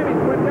from Sammy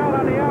Swindell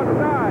on the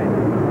outside.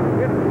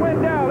 It's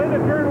Swindell into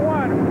turn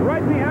 1.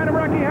 Right behind him,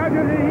 Rocky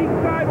Hodges, and he's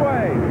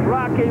sideways.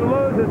 Rocky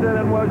loses it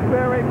and was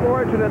very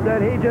fortunate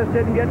that he just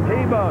didn't get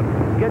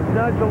T-boned. Gets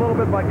nudged a little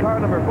bit by car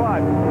number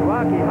 5.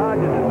 Rocky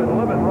Hodges has been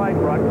living right,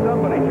 Brock.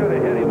 Somebody should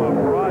have hit him off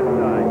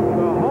broadside.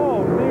 The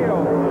whole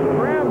field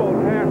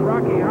scrambled past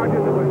Rocky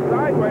Hodges. It was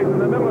sideways in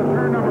the middle of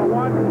turn number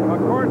 1. Of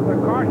course, the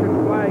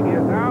caution flag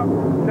is out.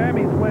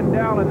 Sammy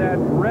Swindell and that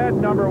red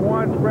number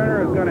 1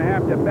 sprinter is going to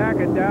have to back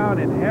it down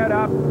and head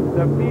up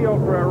the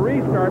field for a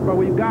restart, but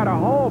we've got a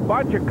whole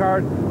bunch of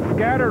cars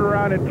scattered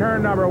around in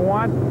turn number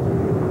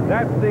 1.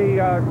 That's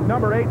the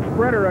number 8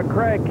 sprinter of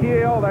Craig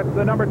Keel. That's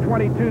the number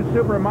 22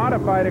 super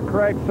modified of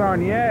Craig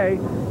Sarnier.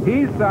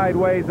 He's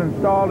sideways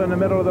installed in the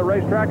middle of the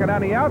racetrack. And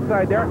on the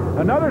outside there,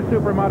 another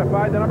super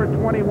modified, the number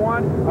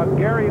 21 of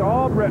Gary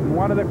Albritton,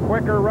 one of the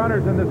quicker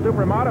runners in the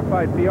super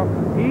modified field.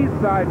 He's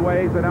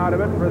sideways and out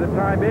of it for the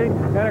time being.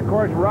 And, of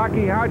course,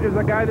 Rocky Hodges,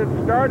 the guy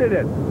that started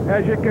it.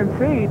 As you can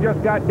see, he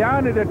just got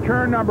down into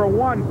turn number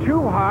 1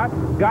 too hot,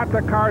 got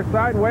the car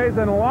sideways,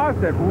 and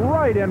lost it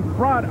right in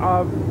front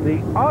of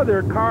the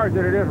other cars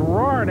that are just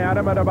roaring at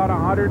him at about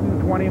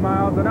 120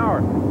 miles an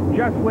hour.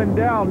 Just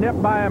Swindell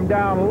nipped by him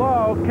down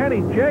low.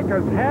 Kenny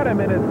Jacobs had him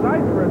in his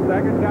sights for a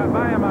second, got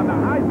by him on the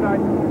high side.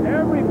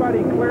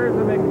 Everybody clears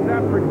him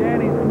except for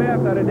Danny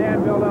Smith out of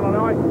Danville,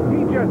 Illinois.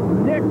 He just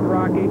nicked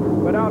Rocky,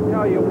 but I'll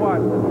tell you what,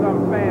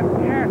 some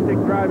fantastic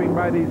driving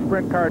by these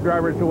sprint car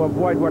drivers to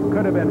avoid what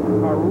could have been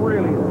a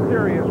really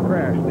serious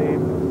crash,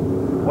 Steve.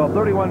 Well,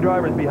 31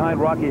 drivers behind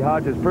Rocky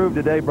Hodges proved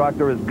today, Brock,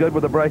 they're as good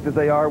with the brakes as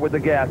they are with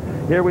the gas.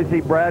 Here we see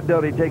Brad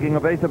Doty taking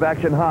evasive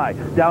action high.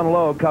 Down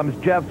low comes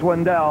Jeff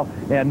Swindell,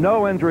 and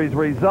no injuries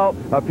result.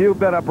 A few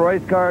bent-up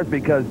race cars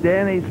because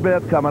Danny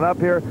Smith coming up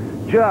here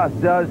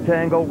just does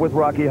tangle with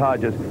Rocky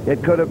Hodges.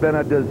 It could have been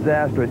a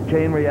disastrous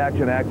chain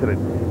reaction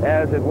accident.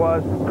 As it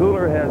was,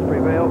 cooler has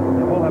prevailed,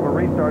 and we'll have a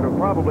restart of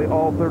probably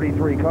all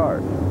 33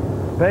 cars.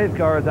 Pace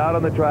cars out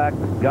on the track,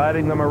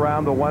 guiding them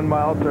around the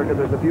 1-mile circuit.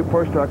 There's a few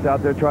push trucks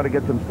out there trying to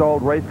get some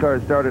stalled race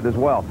cars started as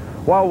well.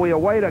 While we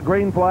await a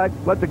green flag,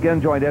 let's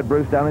again join Ed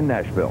Bruce down in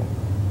Nashville.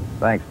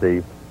 Thanks,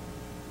 Steve.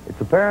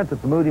 It's apparent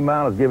that the Moody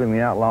Mile is giving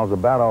the Outlaws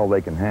about all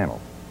they can handle.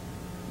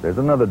 There's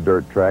another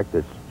dirt track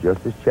that's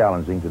just as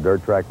challenging to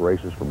dirt track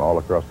racers from all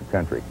across the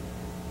country.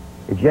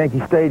 It's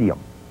Yankee Stadium,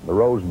 the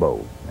Rose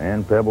Bowl,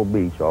 and Pebble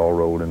Beach all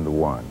rolled into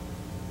one.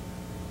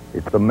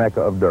 It's the Mecca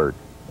of dirt,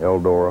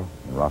 Eldora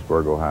in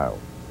Rossburg, Ohio.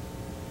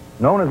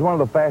 Known as one of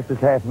the fastest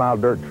half-mile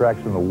dirt tracks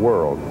in the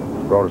world,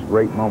 it's brought us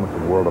great moments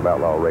in the world of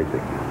outlaw racing,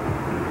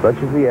 such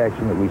as the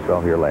action that we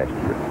saw here last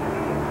year.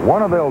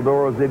 One of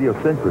Eldora's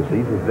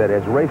idiosyncrasies is that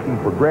as racing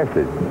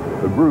progresses,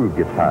 the groove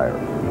gets higher.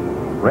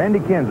 Randy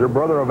Kinzer,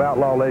 brother of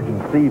outlaw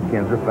legend Steve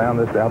Kinzer, found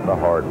this out the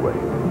hard way.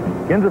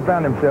 Kinzer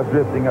found himself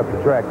drifting up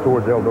the track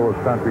towards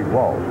Eldora's concrete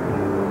walls.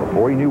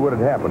 Before he knew what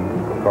had happened,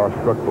 the car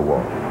struck the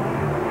wall.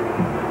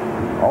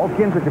 All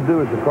Kinzer could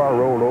do as the car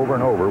rolled over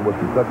and over was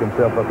to suck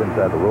himself up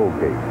inside the roll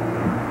cage.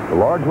 The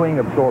large wing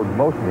absorbed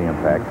most of the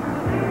impact.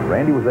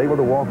 Randy was able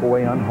to walk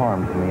away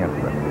unharmed from the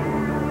incident.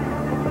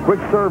 A quick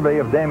survey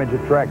of damage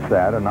at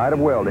trackside, a night of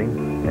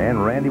welding,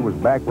 and Randy was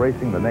back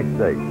racing the next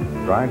day,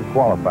 trying to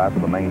qualify for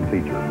the main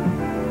feature.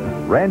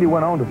 Randy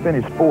went on to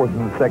finish 4th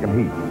in the second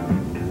heat.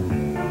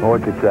 Oh,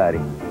 it's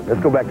exciting. Let's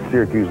go back to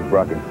Syracuse with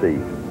Brock and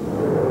Steve.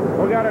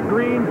 We got a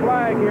green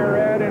flag here,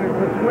 Ed, and it's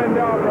the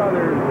Swindell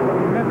brothers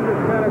from Memphis,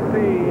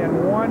 Tennessee, and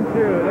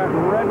 1-2. That's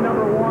red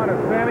number 1 of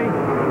Sammy.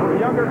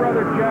 Younger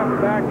brother Jeff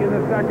back in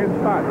the second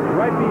spot.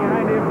 Right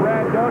behind him,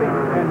 Brad Doty,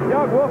 and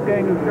Doug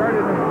Wolfgang, who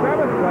started in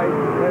 7th place,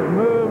 has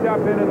moved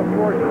up into the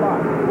 4th spot.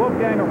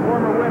 Wolfgang, a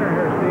former winner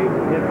here, Steve.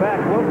 In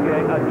fact,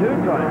 Wolfgang, a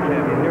 2-time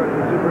champion here at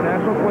the Super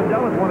National.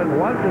 Swindell has won it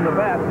once in the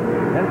past,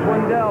 and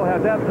Swindell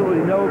has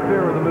absolutely no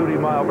fear of the Moody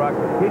Mile, Brock.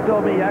 He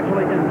told me he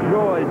actually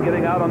enjoys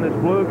getting out on this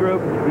blue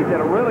group. He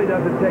said it really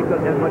doesn't take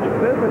as much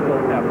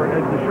physical effort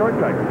as the short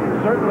track.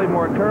 Certainly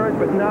more courage,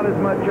 but not as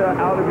much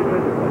out of it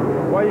physically.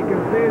 Well, you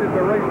can see that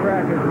the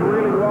racetrack is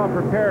really well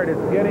prepared. It's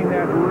getting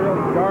that real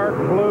dark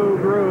blue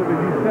groove, as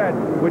you said,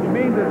 which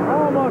means it's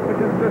almost the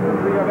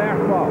consistency of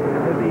asphalt.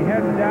 As he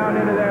heads down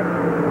into that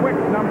quick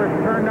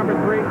turn number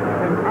 3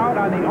 and out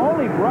on the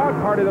only broad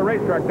part of the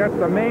racetrack. That's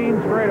the main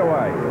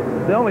straightaway.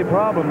 The only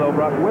problem, though,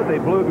 Brock, with a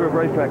blue groove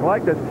racetrack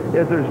like this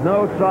is there's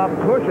no soft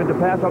cushion to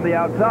pass on the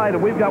outside,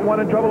 and we've got one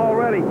in trouble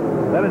already.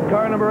 That is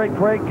car number 8,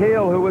 Craig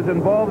Keel, who was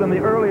involved in the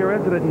earlier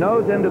incident,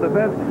 nose into the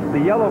fence. The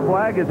yellow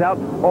flag is out.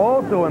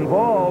 Also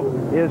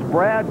involved is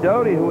Brad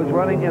Doty, who is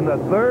running in the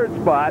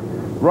 3rd spot.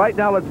 Right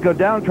now, let's go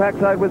down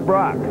trackside with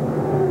Brock.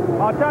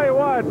 I'll tell you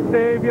what,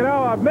 Steve, you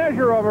know, a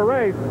measure of a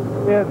race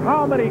is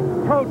how many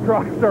tow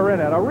trucks are in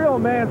it. A real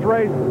man's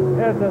race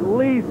has at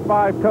least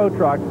 5 tow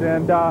trucks,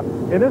 and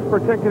in this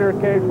particular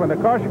case, when the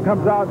caution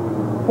comes out,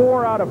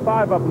 4 out of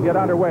 5 of them get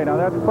underway. Now,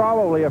 that's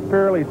probably a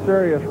fairly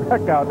serious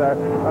wreck out there.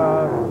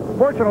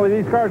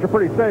 Fortunately, these cars are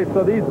pretty safe,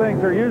 so these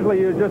things are usually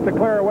used just to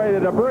clear away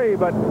the debris,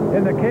 but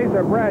in the case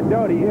of Brad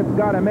Doty, it's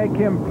got to make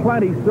him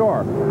plenty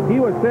sore. He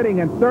was sitting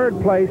in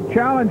 3rd place,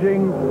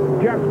 challenging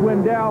Jeff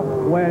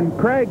Swindell. When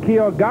Craig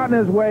Keel got in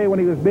his way when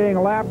he was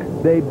being lapped,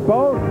 they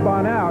both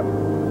spun out.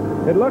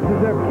 It looks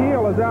as if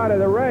Keel is out of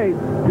the race.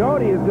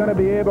 Doty is going to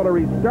be able to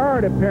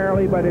restart,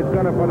 apparently, but it's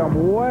going to put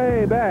him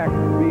way back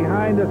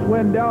behind the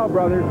Swindell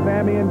brothers,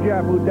 Sammy and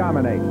Jeff, who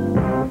dominate.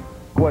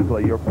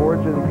 Quickly, your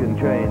fortunes can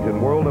change in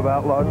World of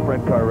Outlaws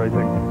sprint car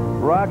racing.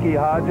 Rocky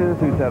Hodges,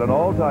 who set an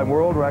all-time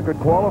world record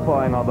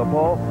qualifying on the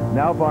pole,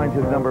 now finds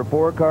his number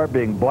 4 car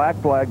being black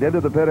flagged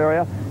into the pit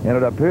area, and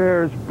it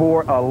appears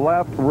for a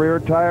left rear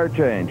tire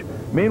change.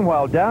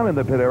 Meanwhile, down in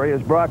the pit area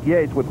is Brock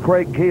Yates with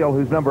Craig Keel,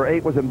 whose number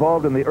 8 was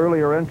involved in the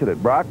earlier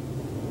incident. Brock?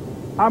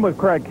 I'm with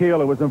Craig Keel,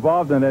 who was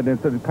involved in that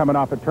incident coming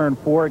off at turn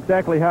 4.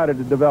 Exactly how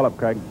did it develop,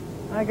 Craig?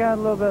 I got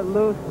a little bit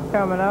loose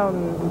coming out,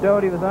 and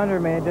Doty was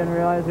under me. I didn't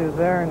realize he was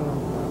there, and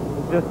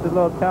just a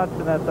little touch,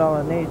 and that's all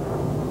it needs.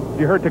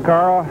 You hurt the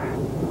car?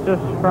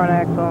 Just front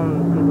axle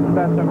and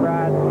best some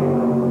ride.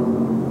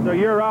 So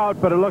you're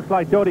out, but it looks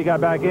like Doty got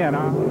back in, huh?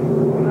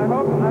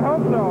 I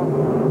hope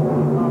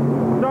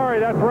so. Sorry,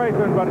 that's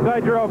racing, but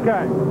glad you're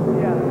okay.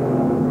 Yeah.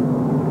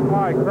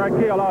 All right,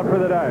 Craig Keel out for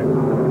the day.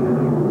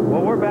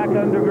 Well, we're back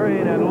under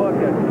green, and look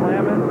at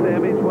Slammin'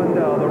 Sammy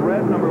Swindell, the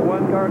red number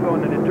 1 car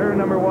going into turn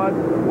number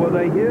 1 with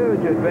a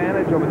huge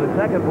advantage over the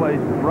 2nd place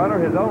runner,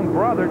 his own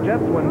brother, Jeff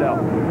Swindell.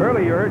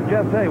 Earlier, you heard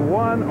Jeff say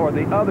one or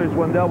the other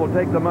Swindell will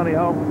take the money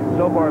home.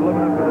 So far,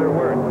 living up to their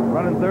word.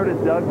 Running 3rd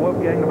is Doug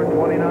Wolfgang, number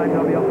 29.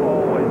 He'll be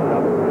always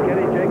tough.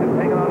 Kenny Jacobs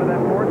hanging on to that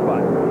 4th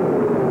spot.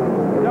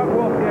 Doug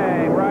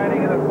Wolfgang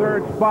riding in the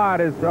 3rd spot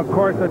is, of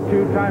course, a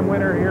 2-time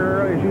winner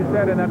here, as you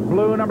said, in that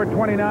blue number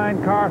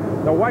 29 car,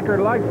 the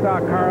Weichert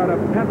Livestock car out of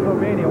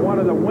Pennsylvania, one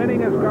of the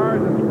winningest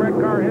cars in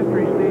sprint car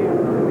history, Steve.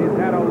 He's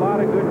had a lot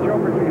of good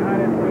chauffeurs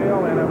behind his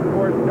wheel, and, of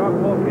course, Doug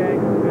Wolfgang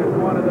is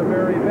one of the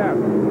very best.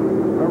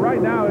 But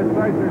right now, his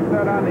sights are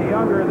set on the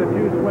younger of the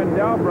 2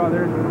 Swindell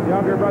brothers,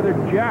 younger brother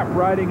Jeff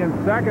riding in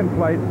 2nd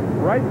place.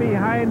 Right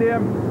behind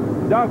him,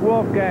 Doug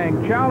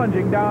Wolfgang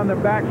challenging down the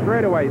back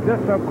straightaway. This,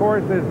 of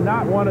course, is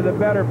not one of the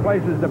better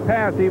places to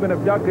pass. Even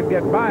if Doug could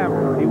get by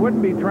him, he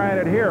wouldn't be trying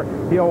it here.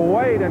 He'll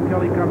wait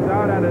until he comes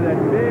out onto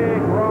that big,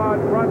 broad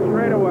front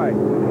straightaway.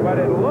 But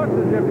it looks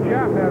as if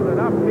Jeff has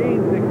enough means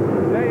to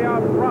stay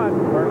out front,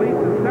 or at least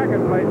in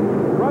 2nd place.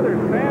 Brother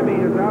Sammy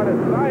is out of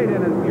sight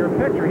in your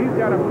picture. He's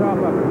got himself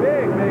a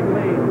big, big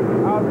lead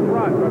out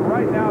front. But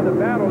right now, the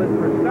battle is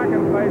for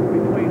 2nd place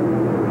between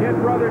his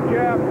brother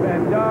Jeff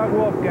and Doug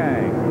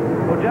Wolfgang.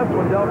 Well, Jeff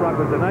Swindell, Brock,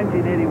 was the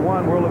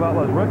 1981 World of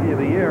Outlaws Rookie of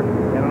the Year,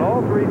 and in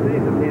all 3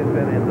 seasons he has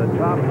been in the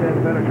top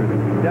 10 finishers,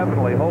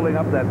 definitely holding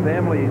up that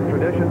family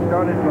tradition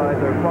started by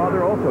their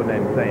father, also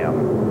named Sam.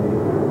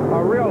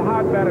 A real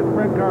hotbed of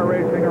sprint car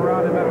racing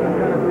around the Memphis,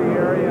 Tennessee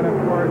area, and of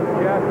course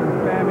Jeff and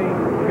Sammy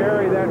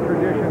carry that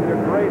tradition to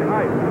great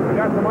heights. We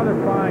got some other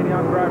fine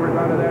young drivers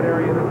out of that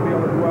area in the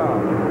field as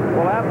well.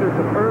 Well, after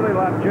some early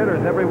lap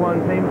jitters, everyone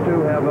seems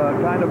to have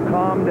kind of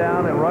calmed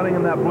down and running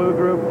in that blue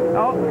groove.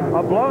 Oh,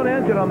 a blown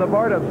engine on the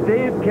part of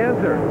Steve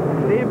Kinser.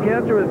 Steve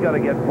Kinser is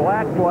going to get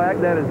black flag.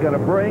 That is going to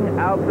bring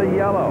out the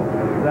yellow.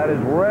 That is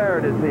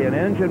rare to see an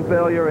engine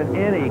failure in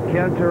any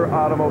Kinser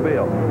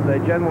automobile. They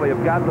generally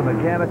have got the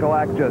mechanical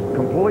act just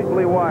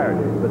completely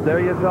wired. But there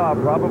you saw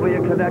probably a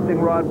connecting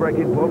rod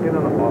breaking, poking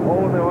a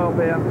hole in the oil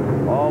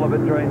pan. All of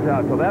it drains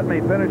out. So that may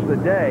finish the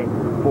day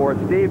for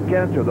Steve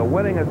Kinser, the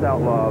winningest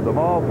outlaw of them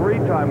all,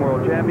 3-time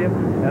world champion,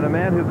 and a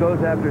man who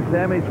goes after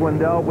Sammy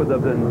Swindell with a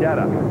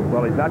vendetta.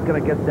 Well, he's not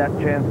going to get that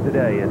chance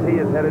today, as he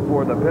is headed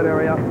for the pit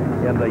area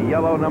in the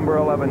yellow number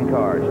 11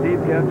 car. Steve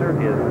Kinser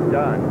is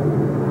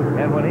done.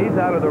 And when he's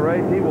out of the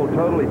race, he will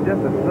totally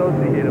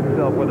disassociate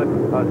himself with it,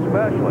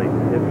 especially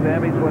if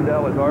Sammy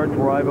Swindell, his arch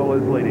rival,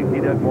 is leading.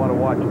 He doesn't want to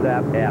watch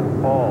that at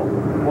all.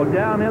 Well,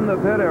 down in the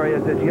pit area,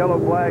 as this yellow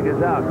flag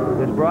is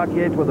out, is Brock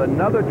Yates with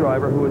another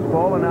driver who has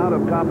fallen out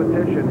of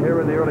competition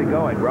here in the early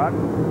going. Brock?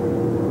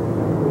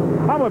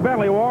 I'm with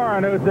Bentley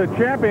Warren, who's the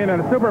champion in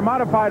the super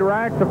modified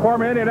ranks, the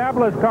former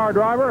Indianapolis car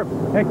driver,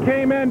 and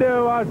came into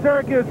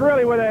Syracuse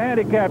really with a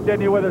handicap,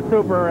 didn't you, with a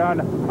super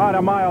on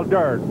a mile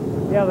dirt?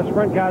 Yeah, the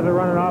sprint guys are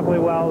running awfully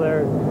well.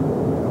 They're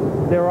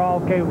they were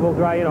all capable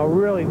drivers, you know,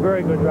 really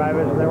very good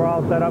drivers, and they were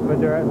all set up for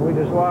dirt, and we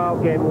just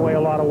gave away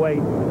a lot of weight.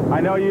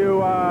 I know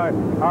you are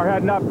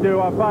heading up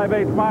to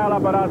 5/8 mile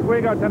up at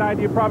Oswego tonight.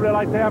 You'd probably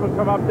like to have them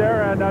come up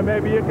there, and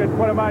maybe you could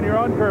put them on your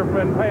own turf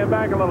and pay them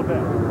back a little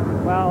bit.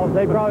 Well,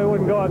 they probably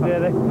wouldn't go up there.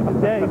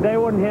 They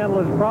wouldn't handle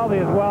it probably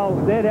as well.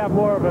 They'd have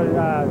more of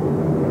a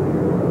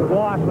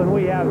loss than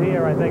we have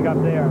here, I think,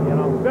 up there, you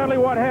know. Bentley,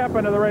 what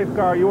happened to the race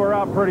car? You were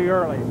out pretty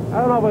early.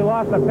 I don't know if we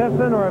lost a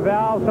piston or a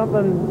valve.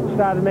 Something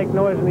started to make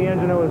noise in the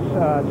engine. It was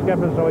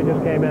skipping, so we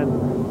just came in.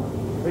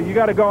 You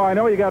got to go. I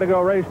know you got to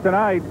go race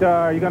tonight.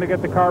 Are you going to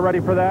get the car ready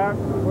for that?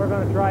 We're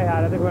going to try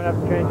hard. I think we're going to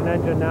have to change an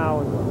engine now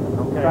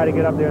and try to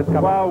get up there and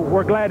come. Well,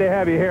 we're glad to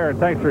have you here, and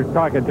thanks for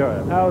talking to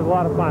us. That was a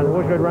lot of fun. I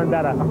wish we'd run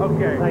better.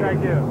 Okay,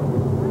 thank you.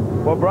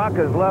 Well, Brock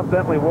has left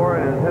Bentley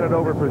Warren and is headed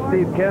over for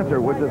Steve Kenser,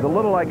 which is a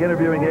little like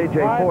interviewing A.J.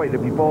 Foyt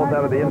if he falls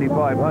out of the Indy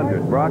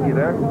 500. Brock, you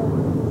there?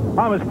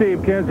 I'm a Steve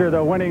Kinser,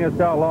 the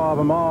winningest outlaw of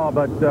them all,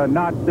 but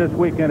not this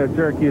weekend at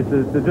Syracuse.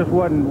 It just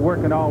wasn't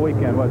working all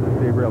weekend, was it,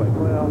 Steve, really?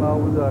 Well, no,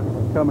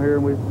 we come here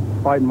and we're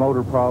fighting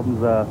motor problems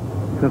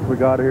since we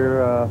got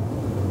here.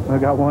 I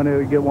got one,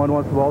 we get one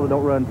once in a while that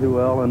don't run too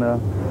well, and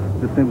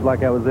just seems like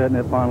that was it, and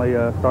it finally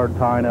started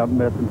tying up and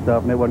missing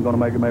stuff, and it wasn't going to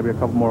make it maybe a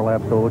couple more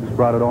laps, so we just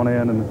brought it on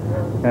in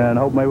and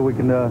hope maybe we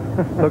can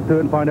look to it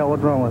and find out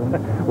what's wrong with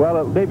it.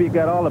 Well, maybe you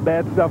got all the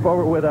bad stuff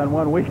over with on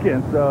one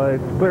weekend, so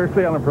it's clear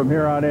sailing from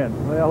here on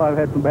in. Well, I've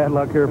had some bad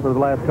luck here for the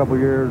last couple of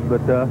years,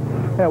 but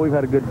yeah, we've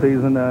had a good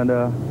season, and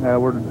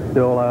we're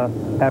still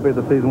happy with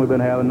the season we've been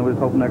having, and we're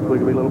hoping next week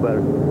will be a little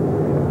better.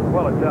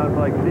 Well, it sounds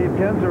like Steve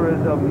Kenser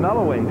is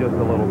mellowing just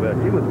a little bit.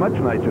 He was much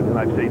nicer than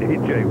I've seen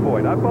A.J.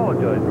 Foyt. I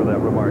apologize for that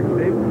remark,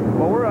 Steve.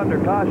 Well, we're under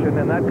caution,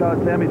 and that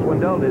caused Sammy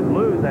Swindell to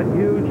lose that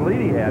huge lead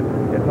he had.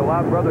 It's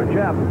allowed Brother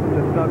Jeff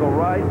to snuggle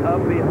right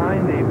up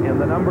behind him in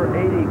the number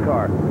 80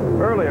 car.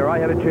 Earlier, I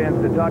had a chance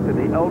to talk to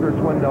the elder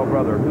Swindell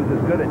brother, who's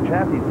as good at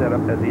chassis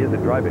setup as he is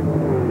at driving.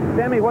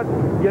 Sammy, what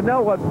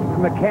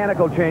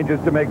mechanical changes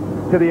to make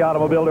to the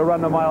automobile to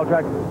run the mile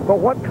track, but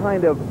what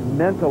kind of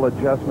mental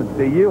adjustments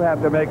do you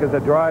have to make as a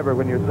driver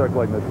when you're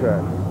circling this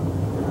track?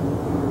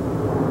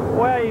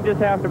 Well, you just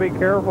have to be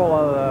careful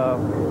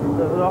of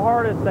the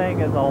hardest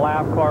thing is the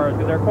lap cars,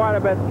 because they're quite a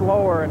bit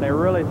slower and they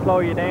really slow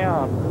you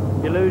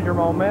down. You lose your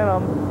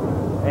momentum,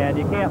 and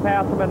you can't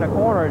pass them in the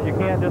corners. You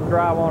can't just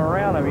drive on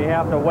around them. You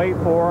have to wait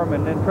for them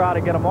and then try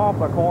to get them off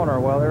the corner.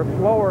 Well, they're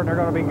slower and they're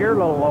going to be geared a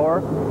little lower,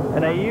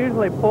 and they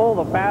usually pull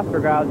the faster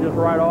guys just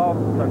right off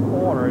the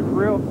corner. It's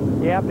real.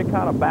 You have to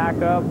kind of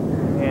back up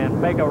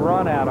and make a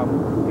run at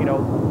them, you know,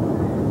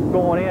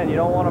 going in. You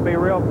don't want to be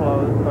real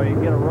close, so you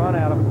get a run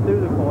at them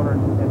through the corner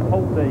and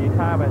hope that you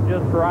time it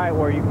just right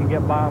where you can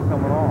get by them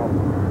coming off.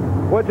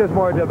 Which is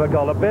more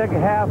difficult, a big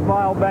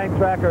half-mile bank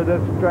track or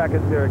this track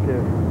at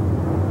Syracuse?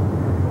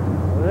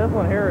 This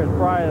one here is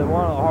probably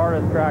one of the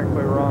hardest tracks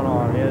we run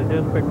on. It's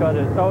just because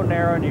it's so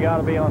narrow and you got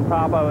to be on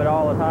top of it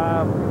all the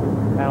time,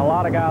 and a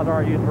lot of guys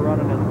aren't used to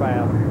running this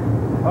fast.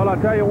 Well,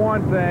 I'll tell you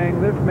one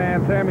thing. This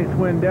man, Sammy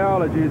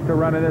Swindell, is used to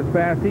running this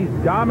fast. He's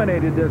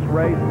dominated this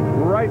race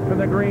right from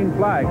the green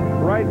flag.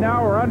 Right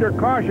now, we're under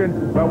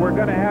caution, but we're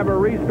going to have a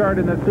restart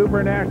in the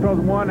Super Nationals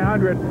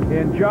 100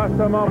 in just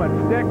a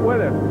moment. Stick with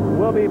us.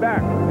 We'll be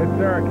back at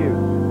Syracuse.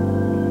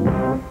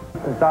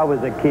 Since I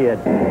was a kid,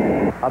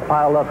 I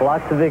piled up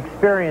lots of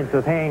experience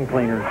with hand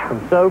cleaners,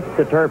 from soap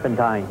to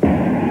turpentine.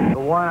 The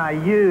one I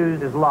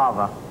use is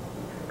lava,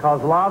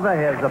 because lava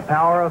has the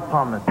power of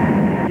pumice.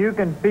 You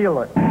can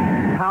feel it,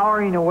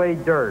 powering away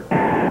dirt,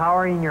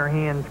 powering your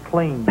hands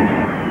clean.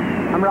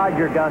 I'm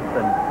Roger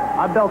Gustin.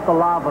 I built the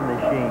lava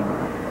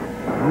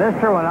machine.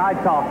 Mister, when I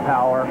talk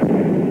power,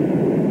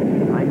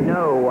 I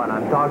know what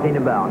I'm talking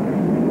about.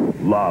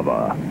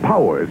 Lava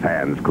powers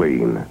hands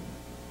clean.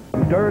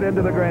 Dirt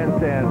into the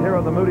grandstand here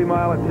on the Moody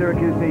Mile in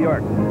Syracuse, New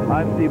York.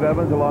 I'm Steve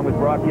Evans along with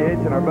Brock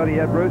Yates, and our buddy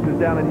Ed Bruce is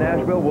down in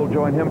Nashville. We'll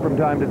join him from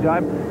time to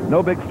time.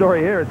 No big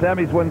story here.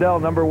 Sammy Swindell,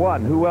 number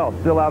 1. Who else?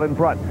 Still out in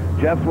front.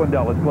 Jeff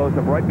Swindell is close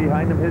up right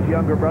behind him, his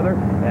younger brother.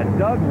 And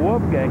Doug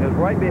Wolfgang is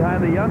right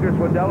behind the younger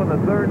Swindell in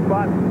the 3rd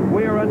spot.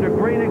 We are under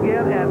green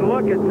again, and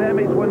look at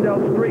Sammy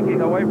Swindell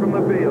streaking away from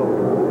the field.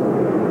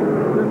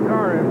 This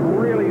car is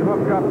really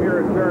hooked up here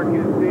at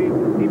Syracuse, Steve.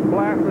 He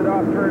blasted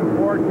off turn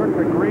 4, took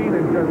the green,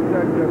 and just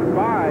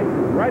by.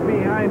 Right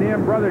behind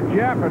him, Brother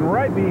Jeff, and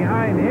right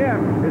behind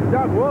him is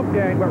Doug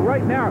Wolfgang. But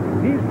right now,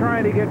 he's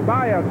trying to get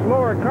by a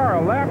slower car,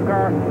 a lap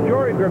car,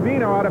 Jory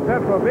Gravino out of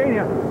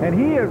Pennsylvania, and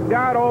he has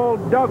got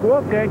old Doug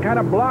Wolfgang kind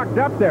of blocked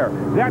up there.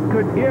 That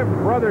could give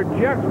Brother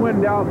Jeff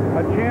Swindell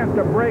a chance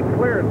to break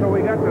clear. So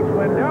we got the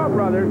Swindell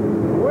brothers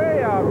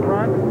way out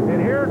front, and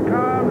here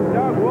comes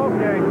Doug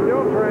Wolfgang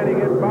still trying to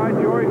get by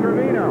Jory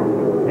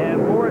Gravino.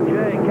 And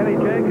 4J, Kenny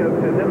Jacobs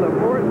is in the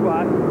 4th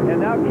spot, and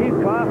now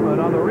Keith Kaufman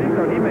on the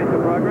restart. He made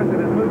some progress and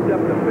has moved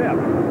up to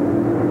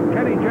 5th.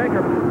 Kenny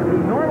Jacobs,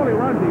 who normally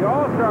runs the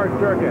All-Star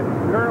circuit,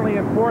 currently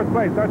in 4th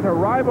place. That's a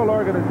rival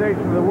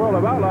organization in the world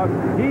of outlaws.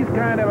 He's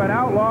kind of an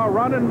outlaw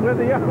running with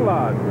the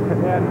Outlaws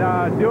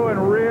and doing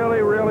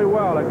really, really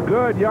well. A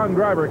good young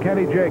driver,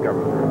 Kenny Jacobs.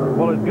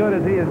 Well, as good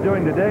as he is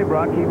doing today,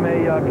 Brock, he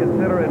may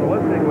consider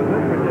enlisting with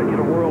this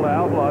particular World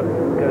Outlaws,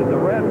 because the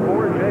red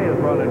 4J is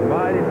running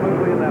mighty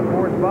smoothly in that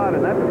fourth spot, and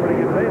that's a pretty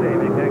good payday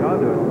if you can hang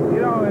on to it.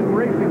 You know, in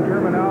racing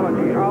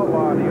terminology,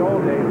 outlaw in the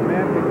old days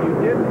meant that you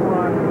didn't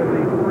run with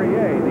the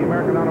 3A, the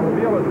American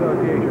Automobile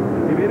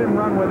Association. If you didn't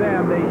run with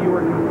them, you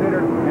were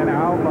considered an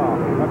outlaw.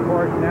 Of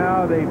course,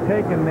 now they've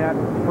taken that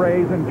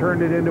phrase and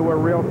turned it into a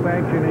real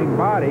sanctioning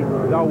body,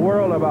 the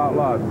World of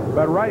Outlaws.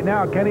 But right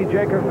now, Kenny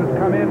Jacobs has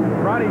come in.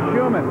 Ronnie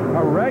Schumann,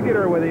 a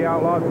regular with the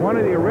Outlaws, one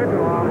of the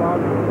original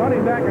Outlaws,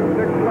 running back in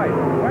 6th place.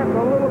 That's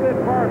a little bit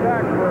far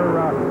back for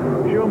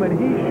Schumann.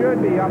 He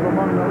should be up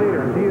among the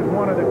leaders. He is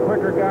one of the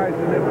quicker guys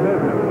in this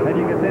business. And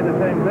you can say the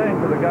same thing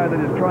for the guy that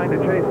is trying to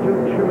chase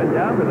Schumann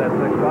down to that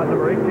 6th spot,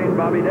 number 18,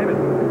 Bobby Davis.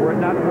 Were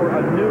it not for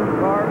a new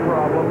car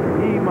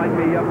problem, he might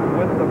be up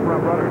with the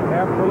front runners.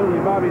 Absolutely.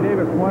 Bobby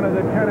Davis, one of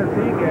the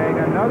Tennessee gang,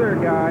 another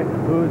guy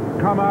who's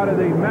come out of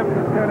the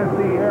Memphis,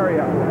 Tennessee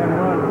area and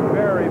run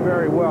very,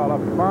 very well. A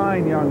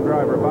fine young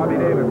driver, Bobby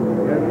Davis.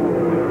 As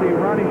you see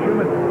Ronnie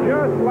Schumann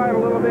just slide a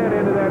little bit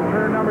into that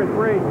turn number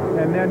 3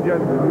 and then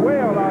just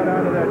wail out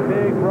onto that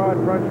big,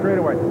 broad front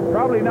straightaway.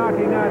 Probably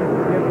knocking on,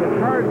 if the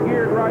car's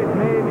geared right,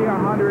 maybe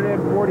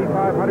 145,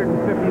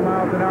 150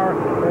 miles an hour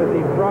as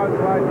he broad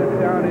slides it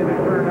down into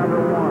turn number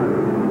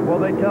 1. Well,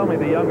 they tell me,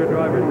 the younger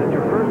drivers, that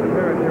your first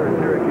appearance here at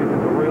Syracuse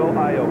is a real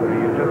eye-opener.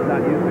 You're just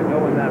not used to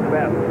going that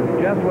fast.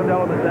 Jeff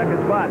Swindell in the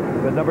 2nd spot.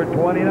 The number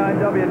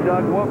 29W,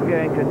 Doug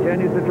Wolfgang,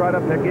 continues to try to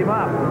pick him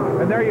up.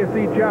 And there you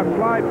see Jeff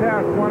slide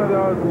past one of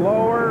those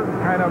lower,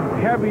 kind of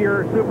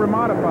heavier super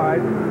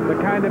modifieds, the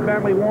kind that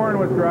Bentley Warren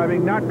was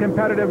driving. Not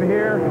competitive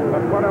here, but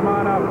put them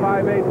on a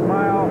 5/8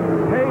 mile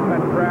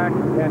pavement track,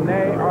 and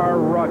they are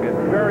rugged.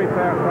 Very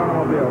fast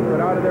automobiles, but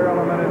out of their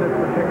element in this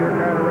particular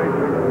kind of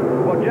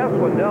racing. Well, Jeff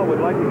Swindell would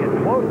like to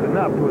get close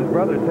enough to his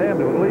brother Sam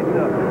to at least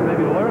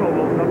maybe learn a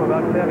little something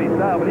about Sammy's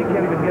style, but he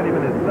can't even get him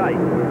in his sight.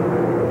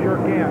 Sure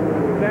can't.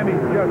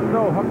 Sammy's just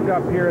so hooked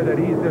up here that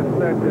he's just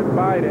said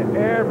goodbye to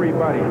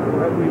everybody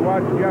as we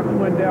watch Jeff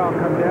Swindell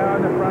come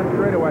down the front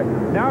straightaway.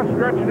 Now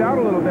stretched out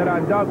a little bit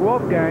on Doug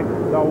Wolfgang.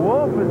 The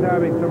Wolf is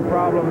having some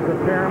problems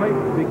apparently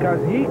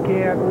because he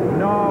can't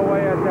gnaw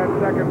away at that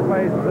 2nd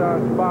place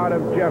spot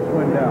of Jeff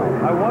Swindell.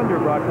 I wonder,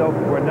 Brock, though,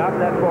 we're not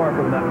that far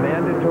from that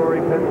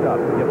mandatory pit stop.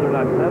 If they're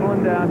not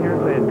settling down here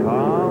saying,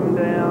 calm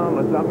down,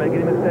 let's not make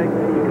any mistakes,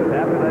 because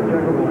after that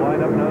checker will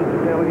line up nose to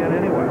tail again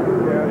anyway.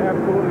 Yeah,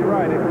 absolutely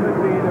right. It could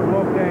be that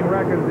Wolfgang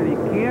reckons that he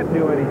can't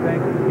do anything.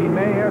 He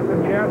may have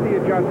some chassis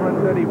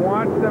adjustments that he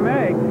wants to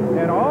make.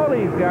 And all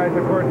these guys,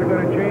 of course, are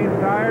going to change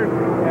tires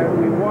as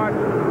we watch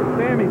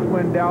Sammy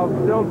Swindell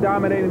still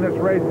dominating this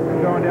race,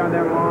 going down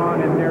that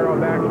long and narrow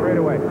back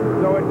straightaway.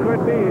 So it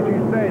could be, as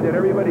you say, that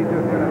everybody's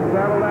just going to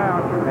settle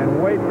down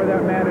and wait for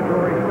that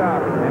mandatory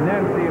stop and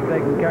then see if they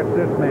can catch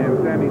this man,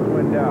 Sammy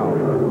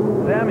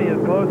Swindell. Sammy is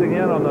closing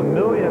in on the $1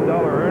 million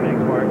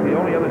earnings mark. The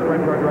only other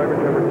sprint car driver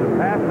to ever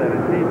surpass that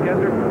is Steve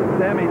Gensler.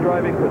 Sammy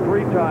driving for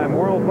 3-time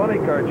World Funny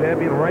Car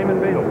champion Raymond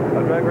Beadle,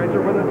 a drag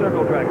racer with a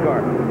circle track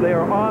car. They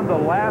are on the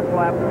last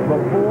lap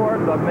before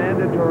the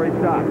mandatory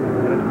stop.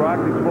 And as Brock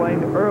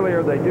explained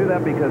earlier, they do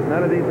that because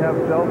none of these have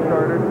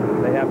self-starters.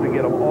 They have to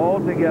get them all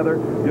together,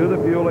 do the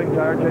fueling,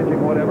 tire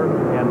changing, whatever,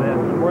 and then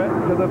sprint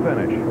to the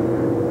finish.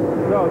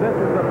 So this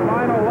is the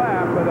final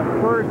lap of the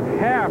first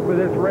half of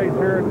this race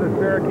here at the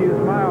Syracuse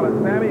Mile. As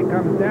Sammy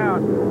comes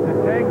down to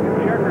take the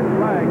checkered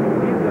flag,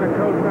 he's going to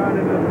coast down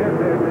into the pit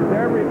as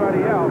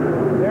everybody else.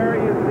 There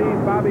you see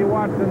Bobby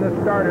Watson, the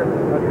starter,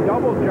 a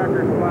double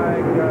checkered flag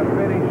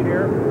finish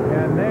here.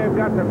 And they've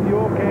got the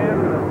fuel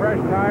cans and the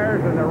fresh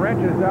tires and the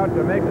wrenches out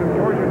to make some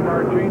torsion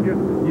bar changes.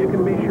 You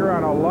can be sure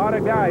on a lot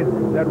of guys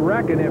that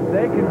reckon if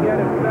they can get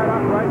it set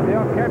up right,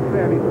 they'll catch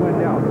Sammy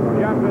Swindell.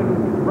 Jeff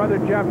and brother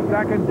Jeff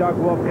 2nd, Doug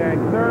Wolfgang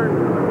 3rd,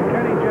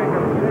 Kenny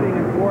Jacobs sitting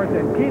in 4th,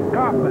 and Keith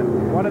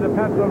Kaufman, one of the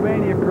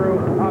Pennsylvania crew,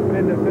 up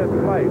into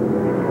 5th place.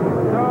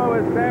 So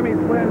as Sammy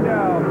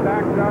Swindell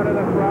backs out of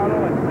the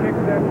throttle and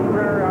kicks that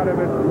sprinter out of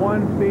its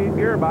 1-speed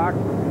gearbox,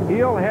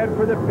 he'll head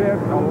for the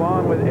pits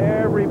along with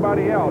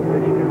everybody else.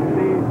 And you can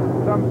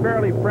see some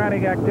fairly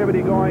frantic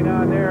activity going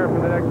on there for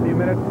the next few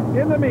minutes.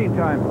 In the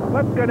meantime,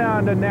 let's go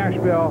down to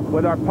Nashville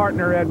with our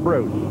partner, Ed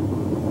Bruce.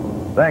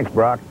 Thanks,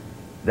 Brock.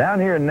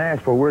 Down here in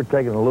Nashville, we're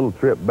taking a little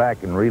trip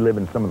back and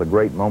reliving some of the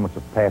great moments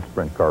of past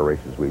sprint car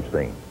races we've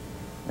seen.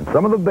 And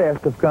some of the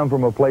best have come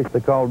from a place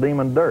they call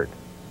Demon Dirt,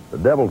 the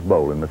Devil's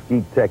Bowl in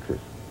Mesquite, Texas.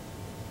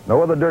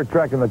 No other dirt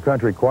track in the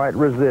country quite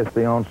resists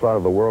the onslaught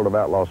of the World of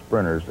Outlaw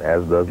sprinters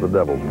as does the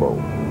Devil's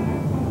Bowl.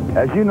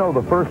 As you know,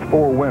 the first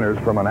 4 winners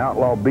from an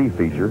Outlaw B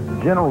feature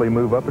generally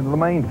move up into the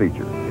main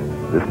feature.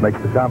 This makes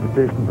the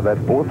competition for that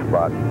 4th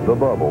spot, the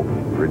bubble,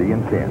 pretty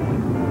intense.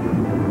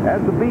 As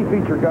the B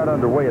feature got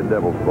underway at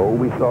Devil's Bowl,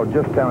 we saw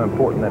just how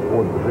important that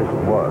 4th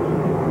position was.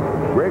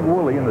 Greg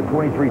Woolley in the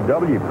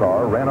 23W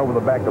car ran over the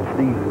back of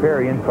Steve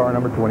Perry in car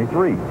number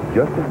 23,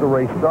 just as the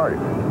race started.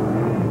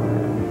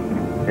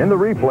 In the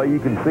replay, you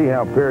can see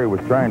how Perry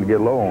was trying to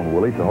get low on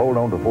Woolley to hold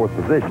on to 4th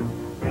position.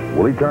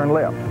 Woolley turned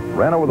left,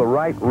 ran over the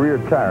right rear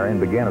tire, and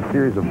began a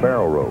series of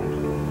barrel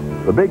rolls.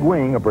 The big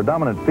wing, a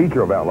predominant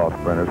feature of outlaw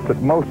sprinters, took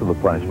most of the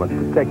punishment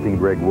protecting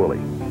Greg Woolley.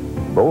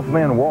 Both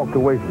men walked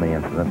away from the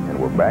incident and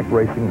were back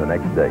racing the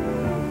next day.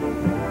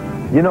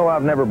 You know,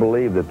 I've never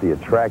believed that the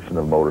attraction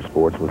of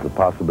motorsports was the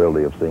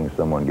possibility of seeing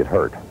someone get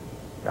hurt.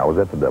 I was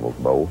at the Devil's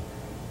Bowl,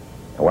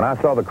 and when I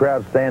saw the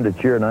crowd stand to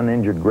cheer an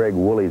uninjured Greg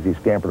Woolley as he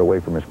scampered away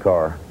from his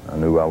car, I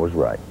knew I was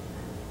right.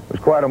 It was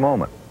quite a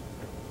moment.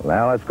 Well,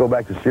 now let's go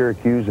back to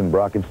Syracuse and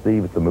Brock and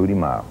Steve at the Moody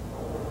Mile.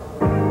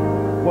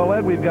 Well,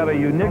 Ed, we've got a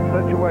unique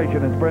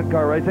situation in sprint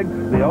car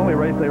racing. The only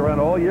race they run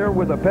all year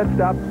with a pit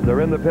stop. They're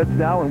in the pits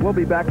now, and we'll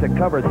be back to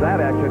cover that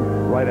action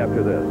right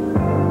after this.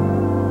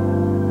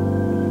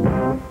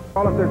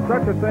 Well, if there's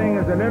such a thing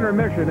as an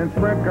intermission in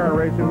sprint car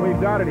racing,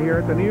 we've got it here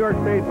at the New York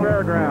State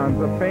Fairgrounds,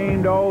 the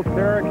famed old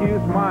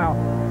Syracuse Mile,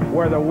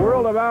 where the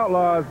World of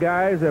Outlaws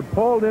guys have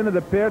pulled into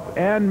the pits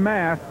en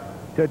masse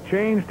to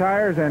change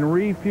tires and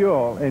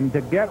refuel and to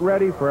get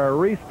ready for a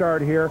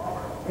restart here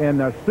in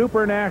the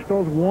Super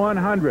Nationals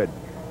 100.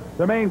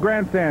 The main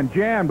grandstand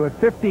jammed with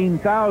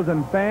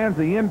 15,000 fans,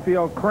 the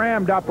infield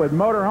crammed up with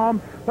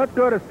motorhomes. Let's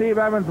go to Steve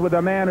Evans with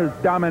the man who's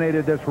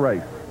dominated this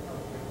race.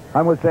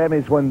 I'm with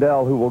Sammy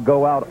Swindell, who will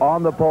go out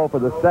on the pole for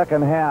the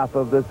second half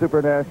of the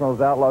Super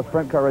Nationals Outlaw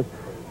Sprint Car race.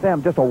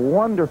 Sam, just a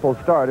wonderful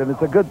start, and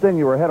it's a good thing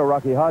you were ahead of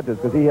Rocky Hodges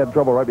because he had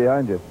trouble right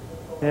behind you.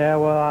 Yeah,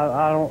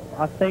 well,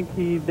 I think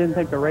he didn't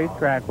think the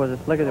racetrack was as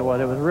slick as it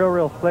was. It was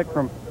real slick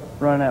from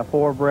running that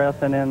four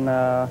breath, and then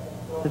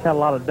just had a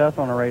lot of dust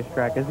on the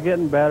racetrack. It's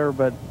getting better,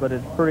 but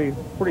it's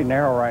pretty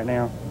narrow right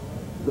now.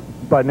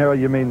 By narrow,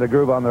 you mean the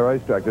groove on the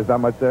racetrack? There's not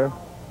much there?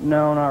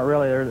 No, not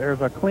really.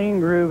 There's a clean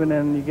groove, and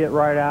then you get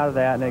right out of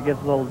that, and it gets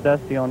a little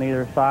dusty on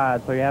either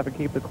side. So you have to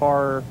keep the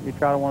car. You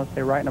try to want to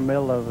stay right in the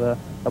middle of the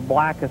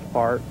blackest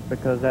part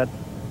because that's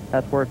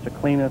where it's the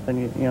cleanest, and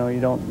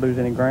you don't lose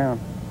any ground.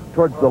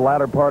 Towards the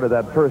latter part of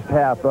that first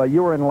half,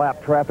 you were in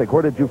lap traffic.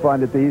 Where did you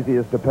find it the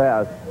easiest to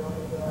pass?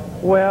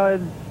 Well,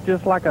 it's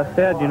just like I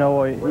said, you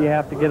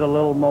have to get a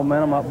little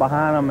momentum up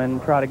behind them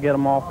and try to get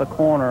them off the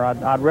corner.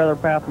 I'd rather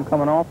pass them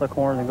coming off the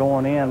corner than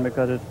going in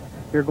because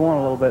you're going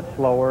a little bit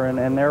slower,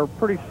 and they're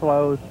pretty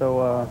slow,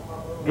 so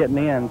getting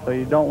in. So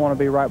you don't want to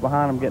be right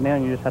behind them getting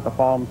in. You just have to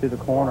follow them through the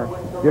corners.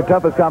 Your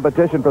toughest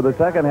competition for the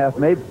second half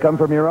may come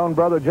from your own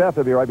brother, Jeff.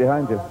 He'll be right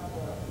behind you.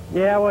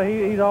 Yeah, well,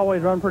 he's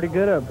always run pretty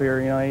good up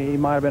here. He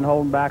might have been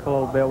holding back a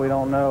little bit. We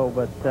don't know,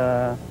 but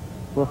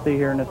we'll see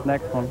here in this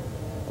next one.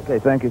 Okay,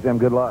 thank you, Sam.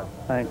 Good luck.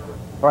 Thanks.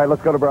 All right,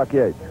 let's go to Brock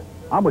Yates.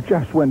 I'm with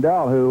Jeff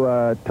Swindell,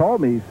 who told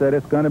me, he said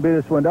it's going to be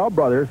the Swindell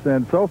brothers,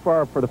 and so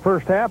far, for the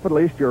first half at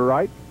least, you're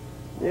right.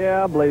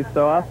 Yeah, I believe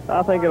so.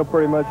 I think it'll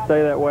pretty much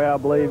stay that way, I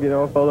believe.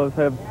 If both of us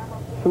have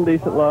some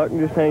decent luck and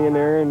just hang in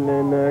there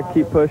and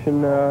keep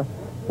pushing,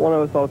 one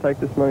of us will take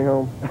this money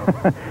home.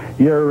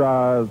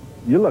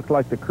 You look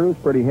like the crew's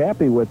pretty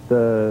happy with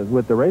the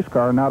race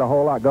car. Not a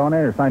whole lot going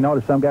there. I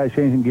noticed some guys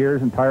changing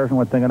gears and tires and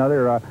one thing or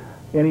another.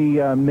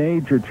 Any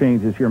major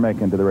changes you're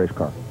making to the race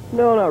car?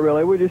 No, not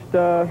really. We just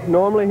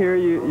normally here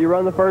you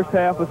run the first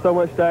half with so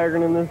much stagger,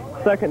 and in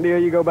the second deal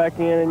you go back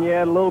in and you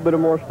add a little bit of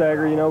more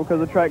stagger, because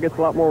the track gets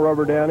a lot more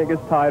rubber down. It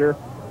gets tighter.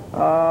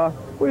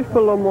 We just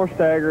put a little more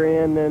stagger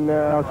in. And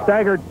now,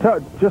 stagger,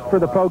 just for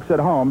the folks at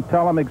home,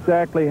 tell them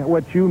exactly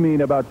what you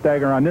mean about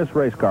stagger on this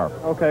race car.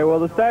 Okay, well,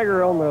 the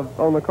stagger on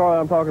the car that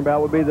I'm talking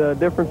about would be the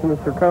difference in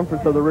the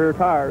circumference of the rear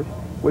tires.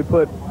 We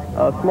put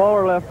a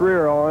smaller left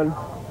rear on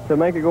to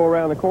make it go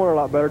around the corner a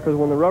lot better, because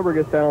when the rubber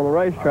gets down on the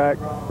racetrack,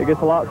 it gets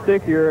a lot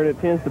stickier and it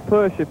tends to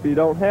push if you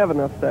don't have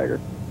enough stagger.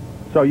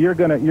 So you're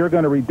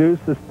gonna reduce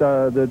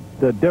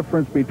the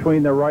difference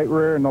between the right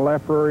rear and the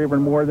left rear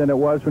even more than it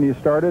was when you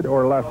started,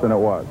 or less than it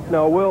was?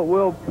 No,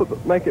 we'll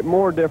make it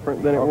more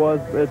different than it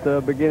was at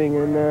the beginning,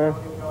 and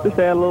just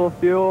add a little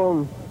fuel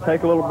and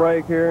take a little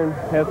break here and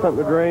have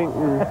something to drink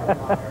and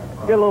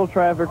get a little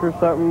traffic or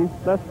something.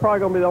 That's probably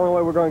going to be the only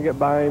way we're going to get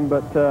by him,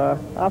 but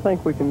I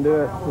think we can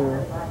do it.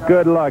 Yeah.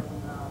 Good luck.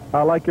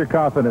 I like your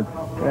confidence.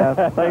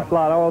 Yeah, thanks a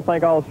lot. I want to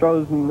thank all the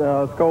Strohs and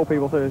Skoll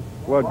people, too.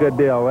 Well, good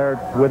deal.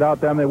 Without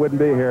them, they wouldn't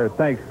be here.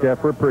 Thanks,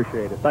 Jeff. We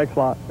appreciate it. Thanks a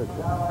lot.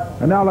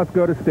 And now let's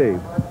go to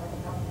Steve.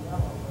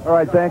 All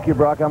right, thank you,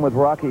 Brock. I'm with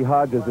Rocky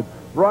Hodges.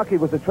 Rocky,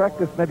 was the track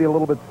just maybe a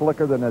little bit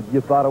slicker than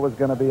you thought it was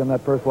going to be in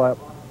that first lap?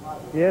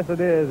 Yes, it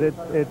is.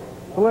 It's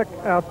slick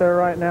out there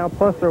right now,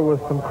 plus there was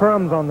some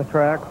crumbs on the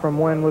track from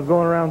when it was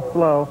going around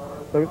slow.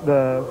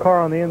 The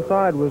car on the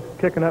inside was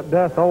kicking up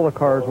dust, all the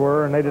cars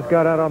were, and they just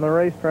got out on the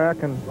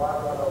racetrack, and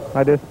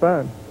I just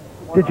spun.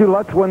 Did you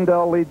let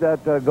Swindell lead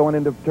that going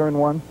into turn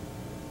one?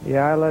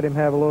 Yeah, I let him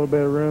have a little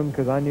bit of room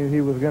because I knew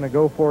he was going to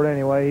go for it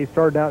anyway. He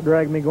started out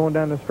dragging me going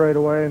down the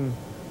straightaway, and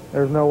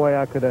there's no way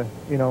I could have,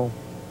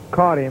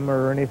 caught him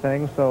or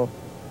anything, so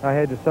I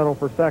had to settle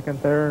for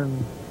second there,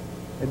 and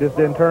it just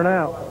didn't turn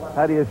out.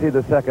 How do you see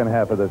the second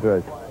half of this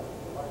race?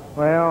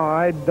 Well,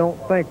 I don't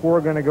think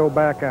we're going to go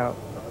back out.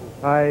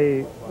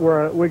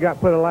 We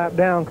got put a lap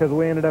down because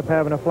we ended up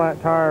having a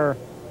flat tire,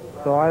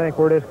 so I think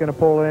we're just going to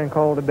pull it in and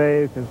call it a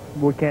day because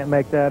we can't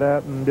make that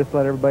up and just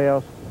let everybody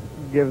else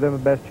give them the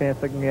best chance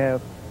they can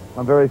have.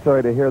 I'm very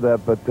sorry to hear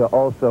that, but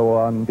also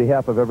on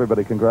behalf of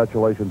everybody,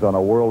 congratulations on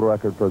a world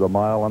record for the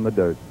mile on the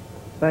dirt.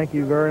 Thank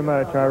you very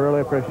much. I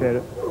really appreciate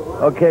it.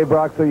 Okay,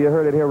 Brock, so you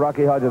heard it here.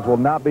 Rocky Hodges will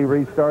not be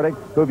restarting.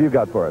 Who have you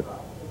got for us?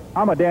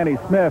 I'm a Danny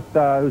Smith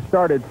who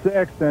started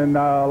sixth, and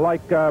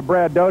like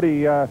Brad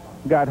Doty,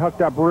 got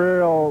hooked up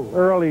real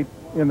early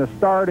in the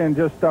start and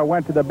just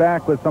went to the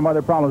back with some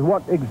other problems.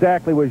 What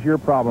exactly was your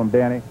problem,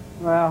 Danny?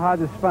 Well, I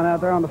just spun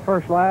out there on the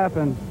first lap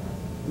and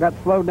got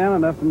slowed down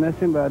enough to miss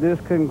him, but I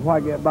just couldn't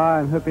quite get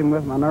by and hook him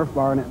with my Nerf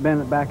bar, and it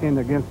bent it back in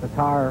against the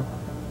tire,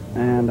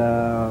 and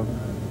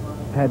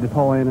had to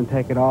pull in and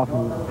take it off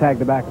and tag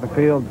the back of the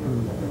field.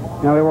 And,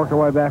 you know, we worked our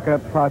way back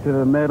up probably to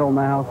the middle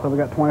now, so we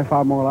got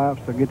 25 more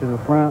laps to get to the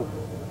front.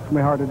 It's going to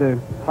be hard to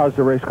do. How's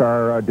the race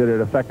car? Did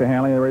it affect the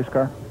handling of the race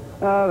car?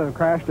 The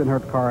crash didn't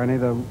hurt the car any.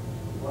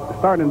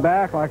 Starting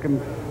back like in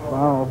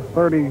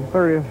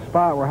 30th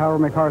spot where however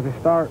many cars they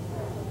start,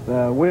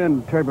 the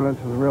wind turbulence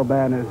was real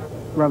bad, and it's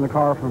run the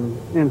car from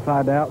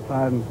inside to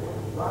outside. And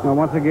you know,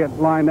 once they get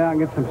lined out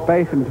and get some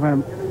space in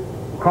between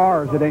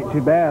cars, it ain't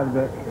too bad.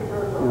 But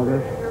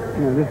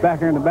this back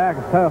here in the back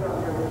is tough.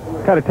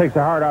 Kind of takes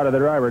the heart out of the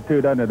driver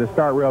too, doesn't it? To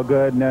start real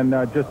good and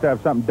then just to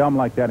have something dumb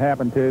like that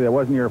happen to you that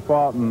wasn't your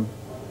fault and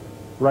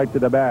right to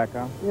the back,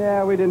 huh?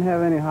 Yeah, we didn't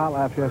have any hot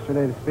laps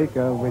yesterday to speak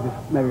of. We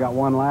just maybe got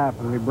one lap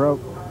and we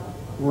broke.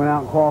 We went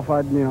out and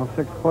qualified,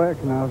 6 quick,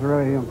 and I was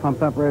really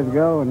pumped up, ready to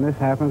go. And this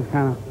happens,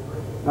 kind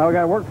of. Now we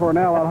got to work for it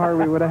now a lot harder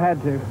than we would have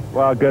had to.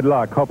 Well, good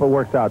luck. Hope it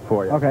works out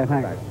for you. Okay,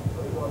 thanks.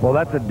 Well,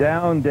 that's a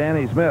down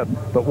Danny Smith,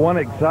 but one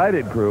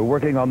excited crew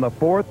working on the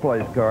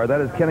fourth-place car.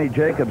 That is Kenny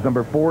Jacobs,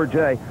 number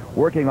 4J,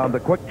 working on the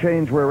quick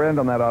change rear end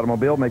on that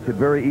automobile. Makes it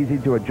very easy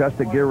to adjust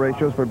the gear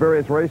ratios for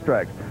various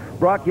racetracks.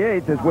 Brock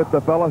Yates is with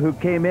the fellow who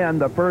came in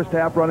the first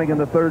half running in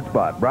the third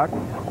spot. Brock?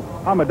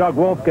 I'm a Doug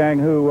Wolfgang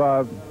who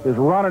is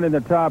running in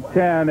the top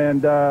 10,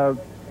 and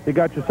you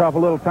got yourself a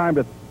little time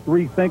to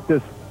rethink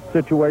this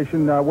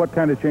situation. What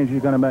kind of change are you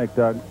going to make,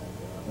 Doug?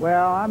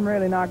 Well, I'm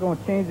really not going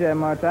to change that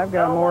much. I've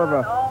got more of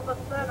a...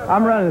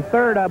 I'm running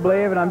third, I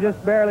believe, and I'm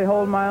just barely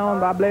holding my own,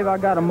 but I believe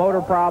I've got a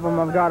motor problem.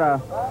 I've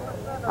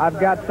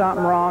got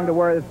something wrong to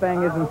where the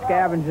thing isn't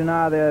scavenging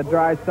out of the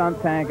dry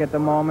sump tank at the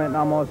moment, and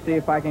I'm going to see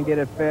if I can get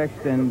it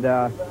fixed. And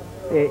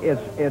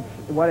it's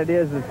what it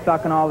is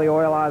sucking all the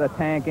oil out of the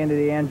tank into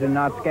the engine,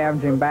 not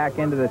scavenging back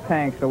into the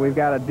tank. So we've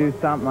got to do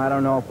something. I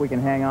don't know if we can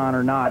hang on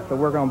or not. So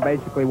we're going to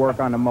basically work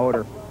on the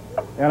motor.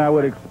 And I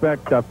would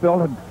expect Phil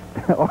to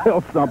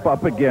oil sump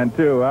up again,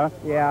 too, huh?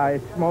 Yeah,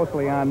 it's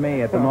mostly on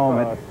me at the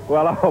moment.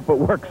 Well, I hope it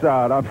works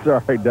out. I'm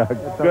sorry, Doug.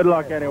 Good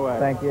luck anyway.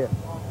 Thank you.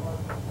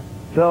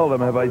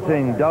 Seldom have I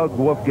seen Doug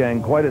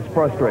Wolfgang quite as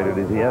frustrated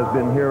as he has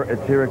been here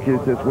at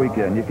Syracuse this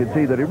weekend. You can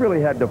see that he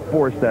really had to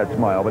force that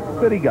smile,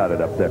 but he got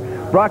it up there.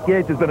 Brock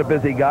Yates has been a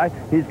busy guy.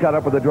 He's caught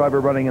up with the driver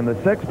running in the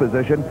 6th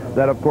position.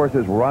 That, of course,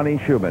 is Ronnie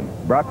Schumann.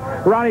 Brock?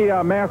 Ronnie,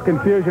 mass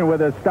confusion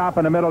with a stop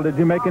in the middle. Did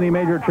you make any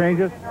major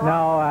changes?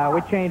 No,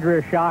 we changed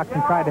rear shocks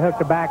and tried to hook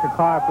the back of the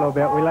car up a little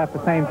bit. We left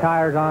the same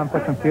tires on,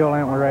 put some fuel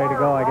in, and we're ready to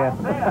go, I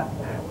guess.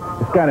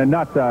 It's kind of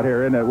nuts out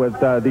here, isn't it, with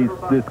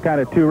this kind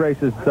of 2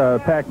 races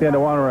packed into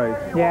 1 race?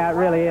 Yeah, it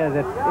really is.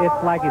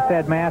 It's like you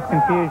said, mass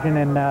confusion,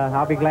 and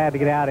I'll be glad to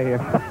get out of here.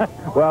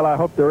 Well, I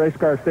hope the race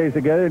car stays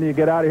together and you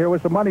get out of here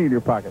with some money in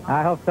your pocket.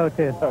 I hope so,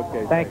 too.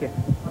 Okay. Thank you.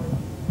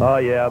 Oh,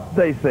 yeah,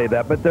 they say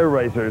that, but they're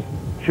racers.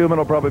 Schumann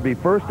will probably be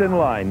first in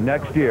line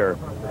next year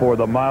for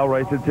the mile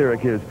race at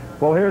Syracuse.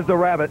 Well, here's the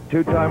rabbit,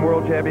 2-time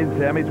world champion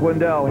Sammy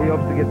Swindell. He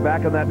hopes to get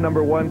back in that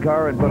number 1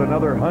 car and put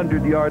another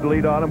 100-yard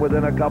lead on him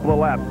within a couple of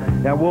laps.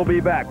 And we'll be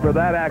back for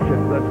that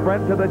action, the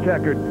sprint to the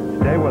checkered.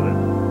 Stay with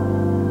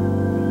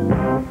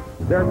us.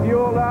 They're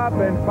fueled up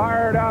and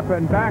fired up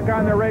and back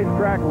on the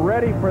racetrack,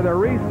 ready for the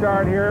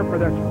restart here for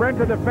the sprint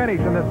to the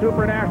finish in the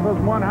Super Nationals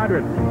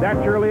 100.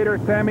 That's your leader,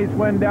 Sammy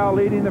Swindell,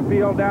 leading the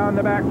field down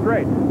the back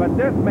straight. But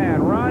this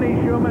man, Ronnie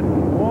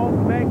Schumann,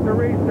 won't make the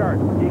restart.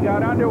 He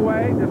got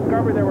underway,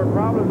 discovered there were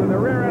problems in the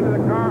rear end of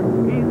the car.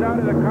 He's out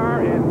of the car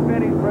and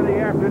finished for the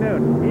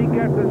afternoon. He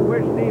gets his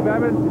wish, Steve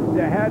Evans,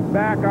 to head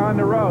back on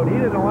the road. He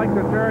didn't like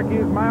the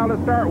Syracuse mile to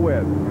start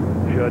with.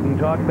 Shouldn't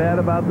talk bad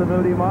about the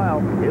Moody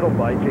Mile. It'll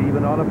bite you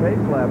even on a pace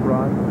lap,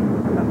 Ron.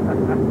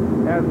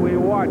 As we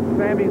watch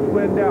Sammy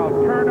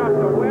Swindell turn up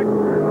the wick,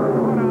 put on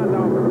the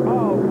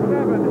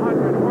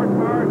 700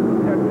 horsepower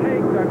to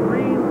take the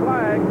green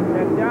flag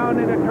and down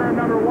into turn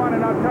number 1.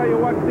 And I'll tell you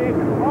what, Steve,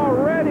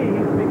 already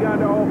he's begun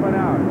to open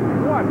out.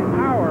 What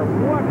power,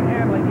 what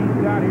handling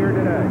he's got here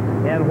today.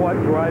 And what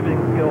driving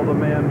skill the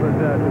man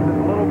possesses.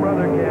 His little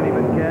brother can't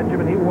even catch him,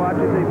 and he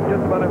watches him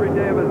just about every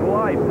day of his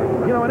life.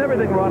 You know, and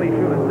everything Ronnie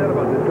Schumann said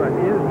about this track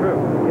is true.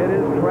 It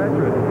is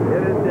treacherous.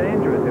 It is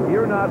dangerous. If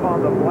you're not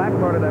on the black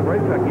part of that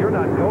racetrack, you're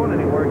not going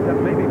anywhere except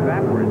maybe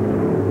backwards.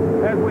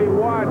 As we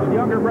watch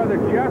younger brother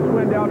Jeff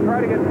Swindell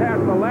try to get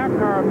past the lap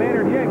car of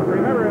Maynard Yinks.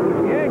 Remember, it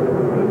was Yinks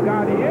who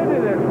got into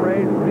this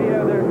race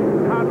via the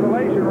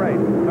consolation race.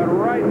 But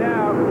right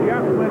now,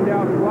 Jeff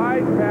Swindell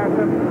slides past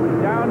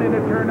him down into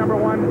turn number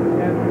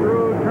 1 and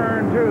through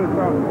turn 2.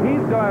 So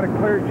he's got a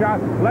clear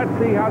shot. Let's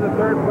see how the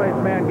third place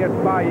man gets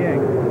by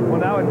Yinks. Well,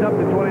 now it's up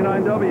to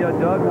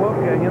 29W. Doug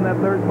Wolfgang in that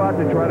third spot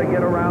to try to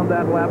get around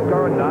that lap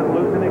car and not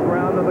lose any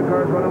ground on the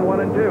cars running 1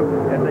 and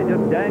 2 as they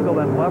just dangle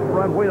that left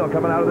front wheel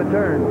coming out of the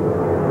turn.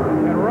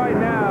 And right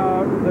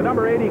now, the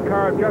number 80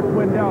 car of Jeff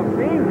Swindell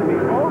seems to be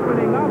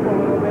opening up a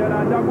little bit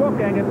on Doug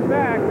Wolfgang. In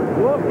fact,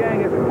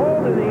 Wolfgang is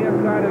pulled to the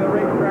inside of the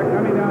racetrack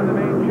coming down the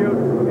main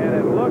chute, and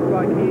it looks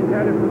like he's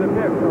headed for the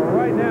pit. So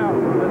right now,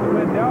 the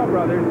Swindell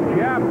brothers,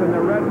 Jeff in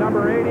the red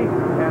number 80,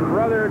 and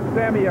brother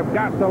Sammy have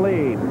got the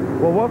lead.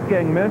 Well,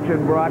 Wolfgang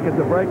mentioned, Brock, at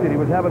the break that he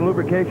was having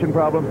lubrication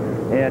problems,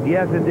 and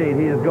yes, indeed,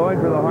 he is going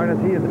for the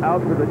harness. He is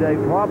out for the day,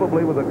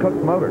 probably with a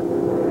cooked motor.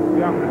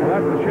 Yeah, well,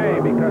 that's a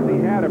shame because he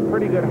had a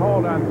pretty good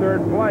hold on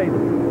third place.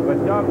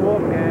 But Doug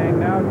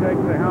Wolfgang now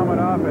takes the helmet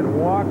off and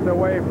walks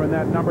away from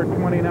that number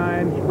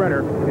 29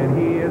 sprinter, and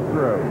he is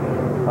through.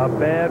 A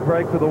bad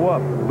break for the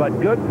Wolf, but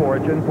good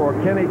fortune for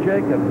Kenny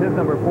Jacobs. His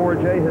number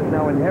 4J has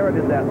now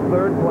inherited that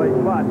third place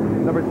spot.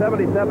 Number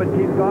 77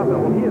 Keith Goffin.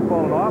 Well, he has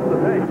fallen off the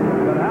pace.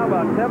 But how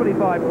about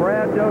 75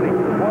 Brad Doty?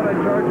 What a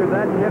charger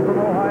that kid from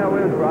Ohio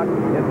is, Brock.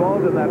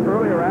 Involved in that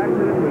earlier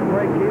accident with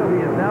Craig Keel.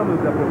 He has now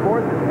moved up to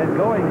fourth and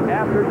going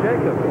after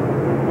Jacobs.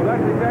 Well,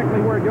 that's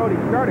exactly where Doty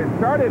started.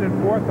 Started in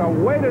fourth,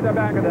 away to the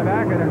back of the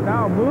pack, and has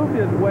now moved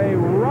his way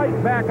right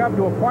back up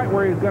to a point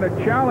where he's going to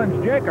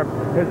challenge Jacobs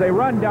as they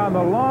run down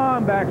the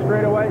long back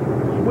straightaway,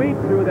 sweep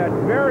through that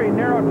very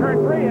narrow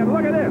turn 3, and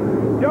look at this.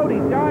 Doty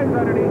dives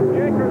underneath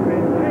Jacobs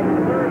and takes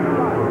third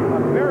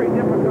spot. A very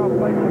difficult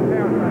place to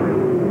pass on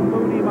this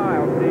Moody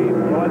Mile, Steve.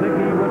 Well, I think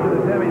he went to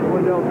the Sammy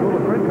Swindell School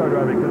of Sprint Car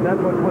Driving because that's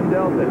what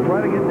Swindell said. Try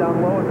to get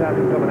down low and pass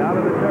him coming out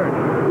of the turn.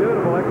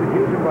 Beautiful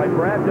execution by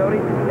Brad Doty,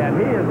 and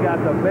he has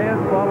got the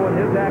fans following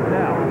his act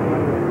now.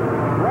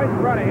 Right in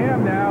front of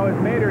him now is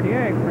Maynard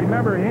Yanks.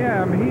 Remember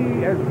him,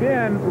 he has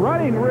been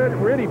running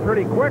really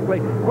pretty quickly,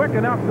 quick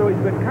enough so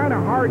he's been kind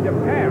of hard to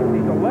pass.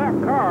 He's a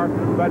left car,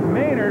 but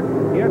Maynard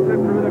gets it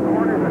through the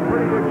corners in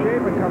pretty good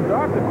shape and comes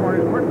off the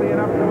corners quickly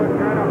enough so it's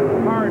kind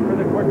of hard for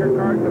the quicker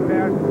cars to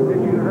pass,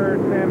 as you heard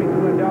Sammy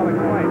Swindell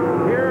explain.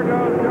 Here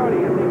goes Doty.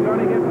 Is he going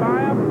to get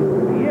by him?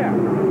 Yes.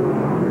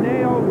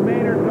 Nails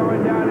Maynard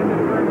going down into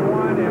turn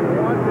 1, and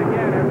once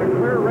again has a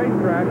clear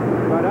racetrack,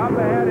 but up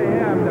ahead of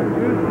him, the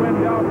two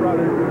Swindell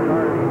brothers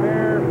are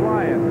fair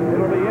flying.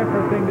 It'll be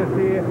interesting to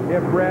see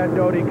if Brad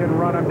Doty can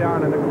run him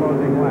down in the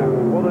closing lap.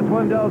 Well, the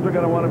Swindells are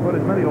going to want to put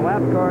as many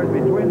lap cars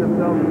between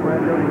themselves and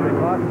Brad Doty as they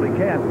possibly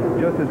can.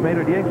 Just as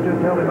Maynard Yanks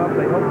just held him up,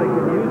 they hope they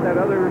can use that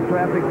other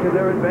traffic to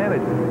their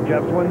advantage.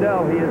 Jeff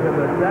Swindell, he is in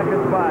the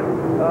second spot,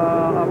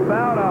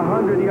 about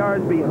 100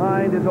 yards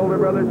behind his older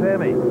brother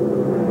Sammy.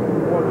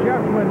 Well,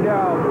 Jeff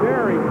Swindell,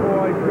 very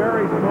poised,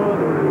 very smooth.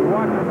 As you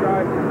watch him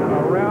drive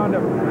around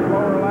a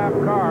slower lap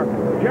car,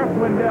 Jeff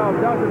Swindell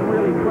doesn't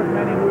really put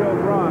many wheels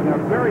wrong. A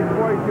very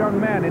poised young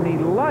man, and he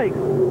likes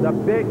the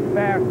big,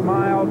 fast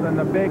miles and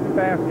the big,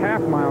 fast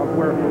half miles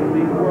where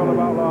these World of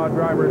Outlaw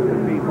drivers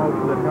compete most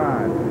of the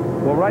time.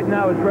 Well, right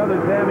now, his brother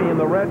Sammy in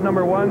the red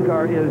number 1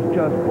 car is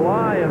just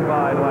flying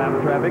by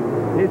lap traffic.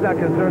 He's not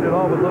concerned at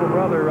all with little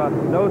brother.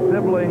 No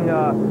sibling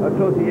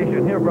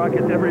association here, Brock.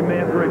 It's every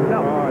man for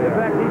himself. Oh, yeah. In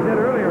fact, he said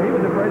earlier he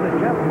was afraid that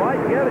Jeff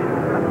might get it.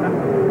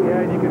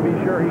 Yeah, and you can be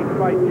sure he'd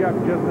fight Jeff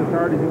just as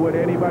hard as he would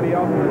anybody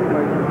else in this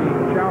place to be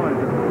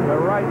challenged.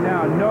 But right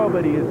now,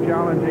 nobody is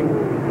challenging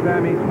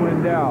Sammy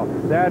Swindell.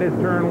 That is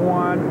turn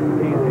 1.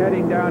 He's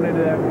heading down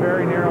into that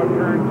very narrow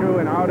turn 2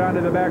 and out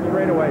onto the back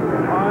straightaway.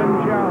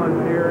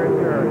 Unchallenged here in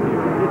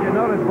Syracuse. Did you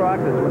notice, Brock,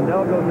 that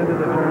Swindell goes into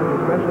the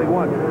turns, especially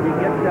once, he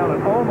gets down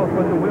and almost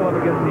puts the wheel up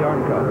against the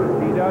arm cuff.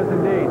 He does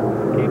indeed.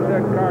 Keeps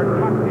that car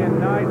tucked in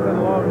nice and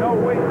low. No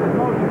wasted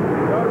motion.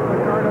 Notice the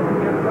car doesn't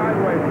get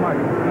sideways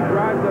much. He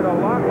drives it a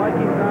lot like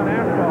he's on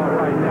asphalt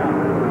right now.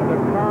 The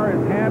car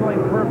is handling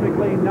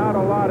perfectly. Not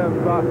a lot of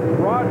rod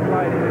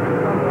sliding that you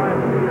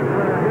sometimes see a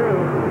sprinter do.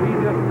 He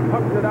just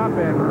hooks it up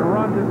and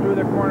runs it through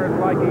the corners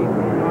like he's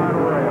on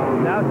rail.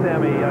 Now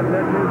Sammy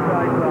sets his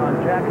sights on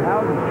Jack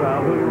Housen's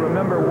child, who you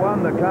remember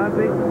won the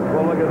Conti.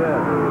 Well, look at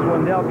this.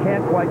 Swindell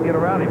can't quite get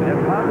around him. And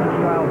if Housen's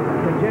child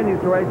continues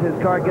to race, his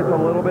car gets a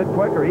little bit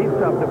quicker. He's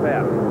tough to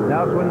pass.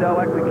 Now Swindell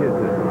executes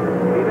it.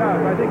 He does.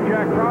 I think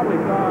Jack probably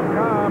saw him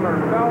come or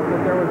felt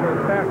that there was a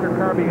faster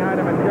car behind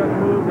him and just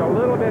moved a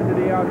little bit to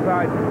the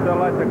outside to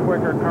let the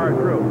quicker car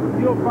through.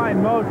 You'll find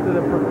most of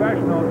the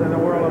professionals in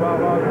the World of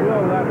Outlaws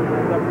will let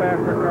the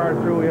faster cars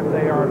through if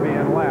they are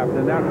being lapped.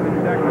 And that's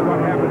exactly what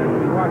happened as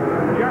we watched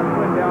Jeff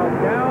Swindell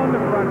down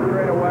the front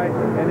straightaway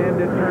and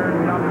into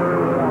turn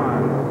number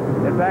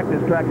 1. In fact,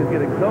 this track is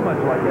getting so much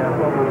like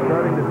asphalt, we're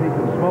starting to see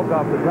some smoke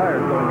off the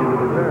tires going into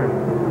the turn.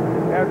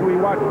 As we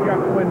watch Jeff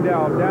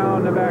Swindell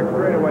down the back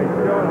straightaway,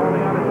 still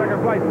holding on to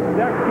second place.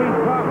 That's Keith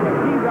Kaufman.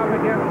 He's up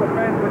against the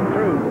fence and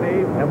through,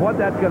 Steve. And what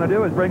that's going to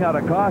do is bring out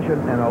a caution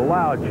and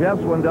allow Jeff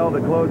Swindell to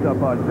close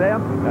up on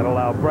Sam and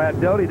allow Brad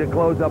Doty to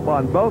close up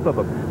on both of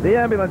them. The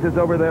ambulance is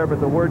over there,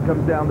 but the word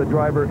comes down the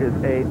driver is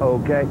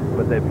A-OK.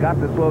 But they've got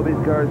to slow these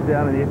cars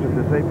down in the interest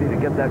of safety to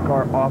get that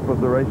car off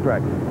of the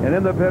racetrack. And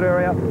in the pit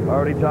area,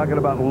 already talking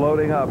about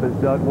loading up is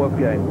Doug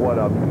Wolfgang. What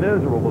a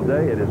miserable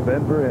day it has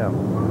been for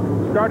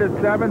him. Started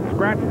 7th,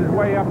 scratched his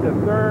way up to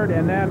 3rd,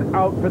 and then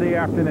out for the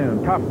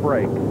afternoon. Tough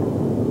break.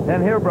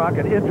 And here, Brock,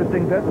 an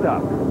interesting pit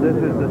stop. This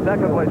is the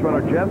second-place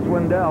runner, Jeff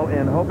Swindell,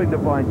 in hoping to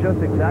find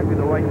just exactly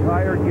the right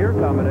tire gear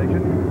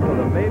combination so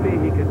that maybe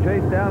he can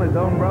chase down his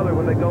own brother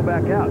when they go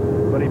back out.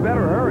 But he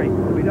better hurry.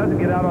 If he doesn't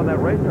get out on that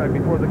racetrack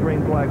before the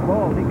green flag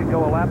falls, he could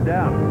go a lap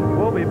down.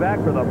 We'll be back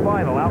for the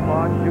final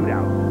Outlaw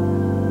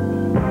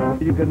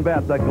shootout. You can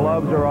bet the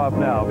gloves are off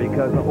now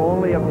because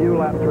only a few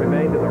laps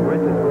remain to the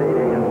richest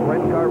payday in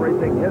sprint car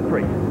racing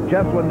history.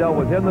 Jeff Swindell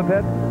was in the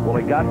pit. Well,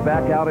 he got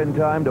back out in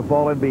time to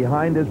fall in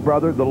behind his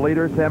brother, the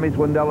leader, Sammy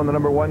Swindell, in the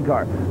number 1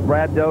 car.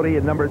 Brad Doty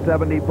in number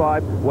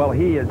 75. Well,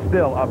 he is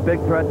still a big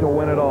threat to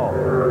win it all.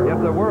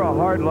 If there were a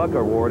hard luck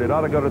award, it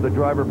ought to go to the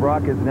driver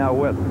Brock is now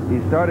with.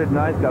 He started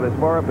ninth, got as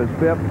far up as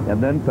 5th,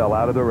 and then fell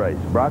out of the race.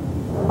 Brock?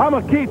 I'm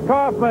a Keith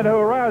Kaufman who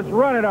was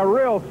running a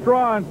real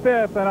strong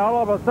 5th, and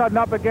all of a sudden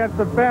up against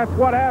the fence.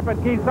 What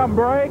happened, Keith? Something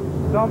break?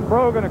 Something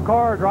broke in the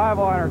car, drive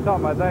line or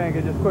something, I think.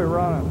 It just quit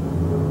running.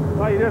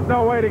 Well, there's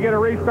no way to get a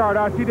restart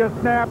out. She just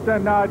snapped,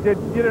 and you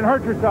didn't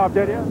hurt yourself,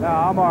 did you? No,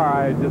 I'm all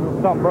right. Just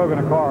something broke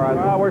in the car.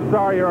 Well, we're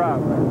sorry you're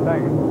out.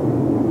 Thank you.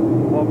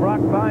 Well,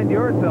 Brock, find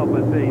yourself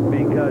a seat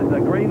because the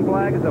green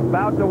flag is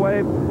about to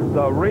wave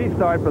the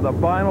restart for the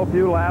final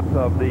few laps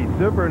of the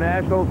Super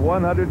Nationals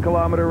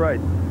 100-kilometer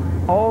race.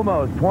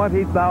 Almost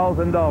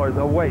 $20,000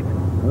 awaits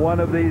one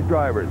of these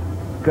drivers.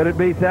 Could it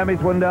be Sammy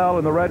Swindell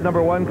in the red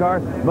number 1 car?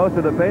 Most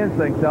of the fans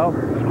think so.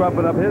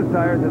 Scrubbing up his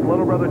tires, his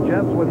little brother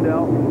Jeff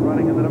Swindell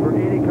running in the number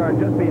 80 car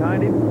just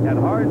behind him. And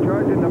hard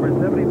charging number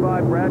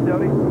 75, Brad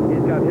Doty.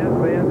 He's got his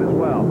fans as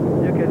well.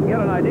 You can get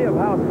an idea of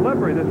how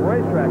slippery this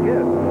racetrack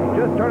is.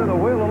 Just turning the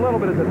wheel a little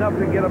bit is enough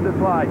to get him to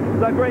slide.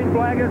 The green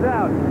flag is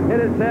out. It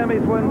is Sammy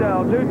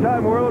Swindell,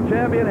 2-time world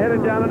champion,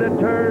 headed down into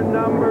turn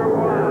number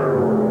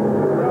 1.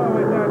 So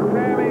we've got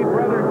Sammy,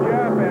 brother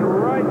Jeff, and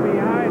right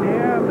behind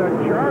him, the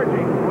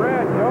charging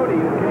Brad Doty,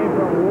 who came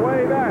from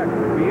way back.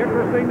 Be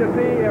interesting to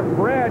see if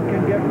Brad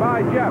can get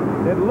by Jeff.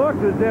 It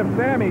looks as if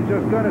Sammy's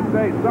just going to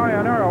say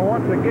sayonara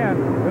once again.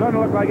 It doesn't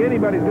look like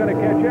anybody's going to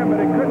catch him, but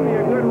it could be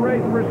a good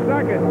race for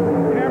second.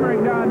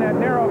 Hammering down that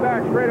narrow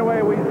back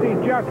straightaway, we see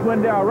Jeff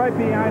Swindell. Right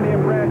behind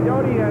him, Brad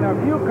Doty, and a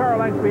few car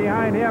lengths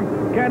behind him,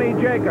 Kenny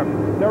Jacobs.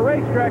 The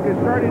racetrack is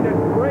starting to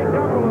break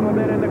up a little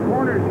bit in the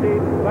corner,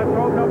 Steve. Let's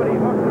hope nobody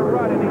hooks a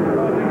rut in these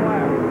closing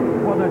laps.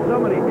 Well, there's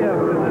so many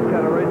ifs in this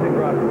kind of racing,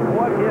 Brock.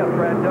 What if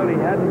Brad Doty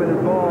hadn't been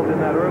involved in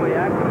that early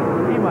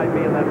accident? He might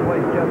be in that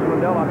place Jeff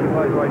Swindell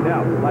occupies right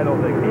now. I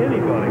don't think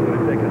anybody would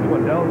have taken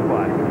Swindell's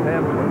spot.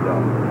 Sam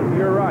Swindell.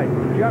 You're right.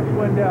 Jeff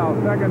Swindell,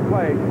 2nd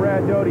place.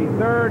 Brad Doty,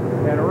 3rd.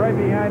 And right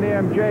behind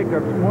him,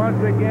 Jacobs,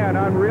 once again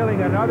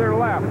unreeling another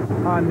lap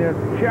on this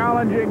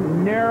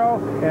challenging, narrow,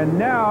 and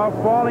now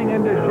falling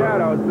into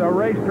shadows. The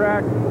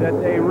racetrack that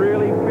they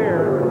really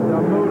fear,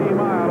 the Moody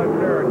Mile at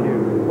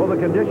Syracuse. Well, the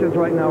conditions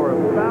right now are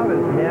about as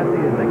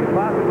nasty as they could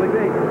possibly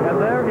be. And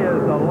there is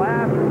the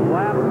last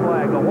lap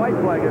flag. The white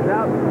flag is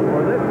out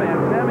for this man,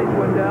 Sammy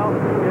Swindell.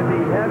 Is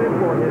he headed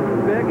for his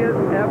biggest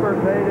ever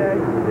payday?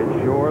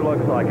 It sure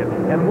looks like it.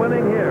 And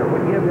winning here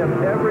would give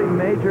him every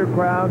major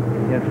crown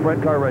in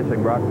sprint car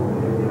racing, Brock.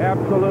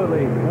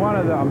 Absolutely. One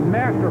of the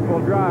masterful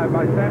drive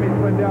by Sammy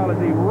Swindell as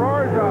he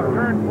roars off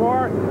turn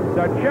 4.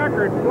 The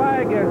checkered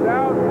flag is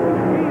out.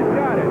 He's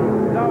got it.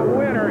 The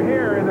winner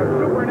here in the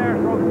Super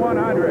Nationals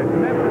 100,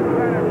 Memphis,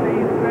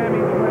 Tennessee, Sammy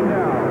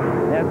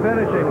Swindell. And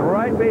finishing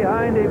right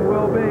behind him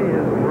will be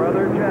his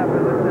brother Jeff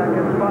in the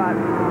 2nd spot.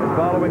 And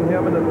following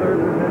him in the 3rd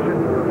position,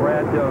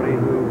 Brad Doty,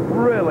 who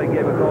really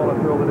gave us all a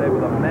thrill today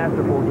with a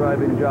masterful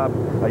driving job.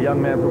 A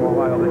young man from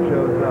Ohio that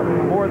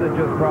shows more than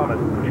just promise,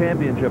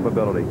 championship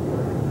ability.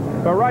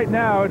 But right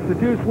now, it's the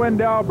 2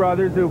 Swindell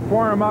brothers who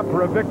form up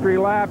for a victory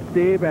lap,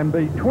 Steve, and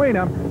between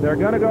them, they're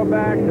going to go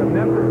back to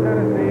Memphis,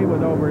 Tennessee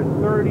with over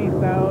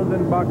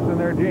 $30,000 in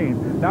their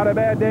jeans. Not a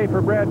bad day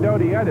for Brad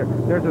Doty either.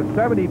 There's a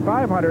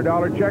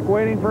 $7,500 check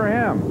waiting for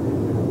him.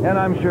 And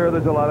I'm sure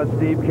there's a lot of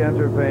Steve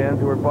Kenser fans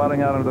who are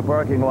filing out into the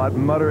parking lot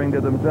muttering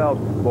to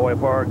themselves, boy,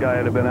 if our guy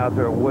had been out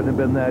there, it wouldn't have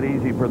been that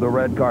easy for the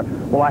red car.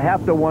 Well, I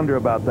have to wonder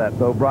about that,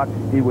 though, Brock.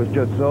 He was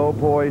just so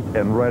poised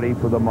and ready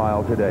for the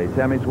mile today.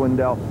 Sammy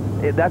Swindell,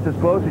 that's as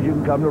close as you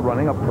can come to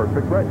running a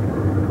perfect race.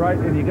 Right,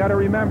 and you got to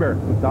remember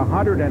the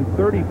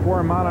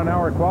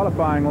 134-mile-an-hour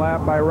qualifying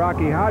lap by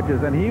Rocky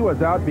Hodges, and he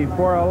was out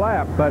before a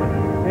lap. But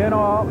in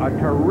all, a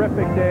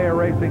terrific day of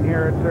racing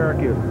here at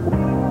Syracuse.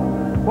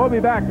 We'll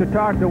be back to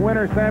talk to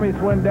winner Sammy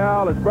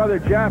Swindell, his brother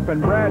Jeff,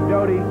 and Brad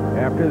Doty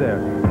after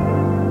this.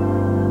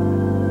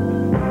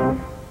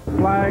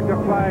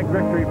 Flag-to-flag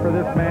victory for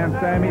this man,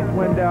 Sammy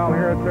Swindell,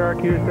 here at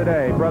Syracuse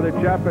today. Brother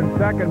Jeff in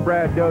 2nd,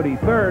 Brad Doty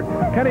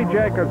 3rd, Kenny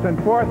Jacobs in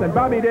 4th, and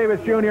Bobby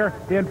Davis Jr.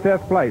 in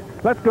 5th place.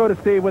 Let's go to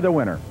Steve with the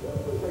winner.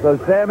 So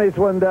Sammy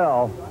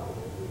Swindell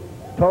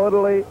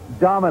totally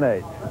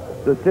dominates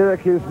the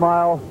Syracuse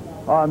Mile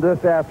on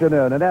this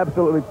afternoon. An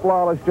absolutely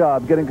flawless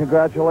job. Getting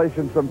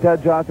congratulations from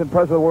Ted Johnson,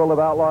 president of the World of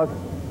Outlaws.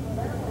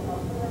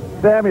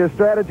 Sam, your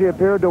strategy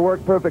appeared to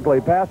work perfectly.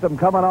 Pass them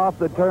coming off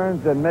the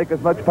turns and make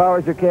as much power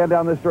as you can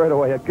down the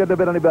straightaway. It couldn't have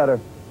been any better.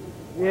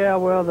 Yeah,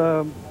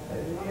 well,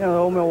 the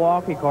old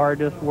Milwaukee car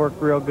just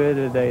worked real good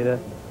today.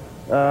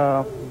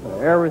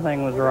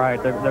 Everything was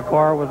right. The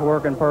car was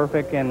working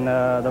perfect, and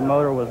the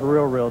motor was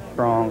real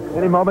strong.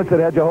 Any moments that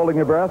had you holding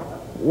your breath?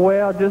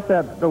 Well, just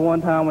the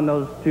one time when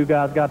those two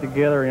guys got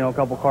together, a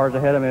couple cars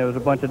ahead of me, it was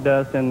a bunch of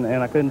dust, and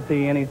I couldn't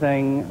see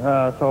anything,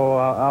 so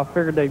I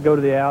figured they'd go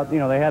to the out. They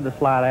had to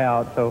slide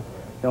out, so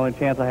the only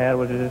chance I had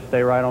was to just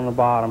stay right on the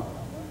bottom.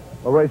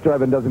 Well, race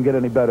driving doesn't get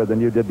any better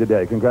than you did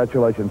today.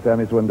 Congratulations,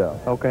 Sammy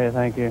Swindell. Okay,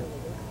 thank you.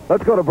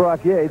 Let's go to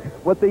Brock Yates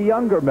with the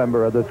younger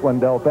member of the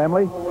Swindell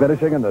family,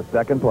 finishing in the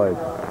second place.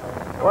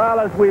 Well,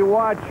 as we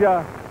watch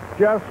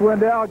Jeff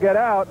Swindell get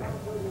out,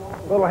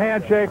 a little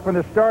handshake from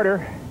the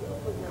starter,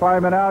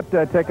 climbing out,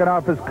 taking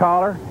off his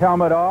collar,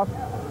 helmet off.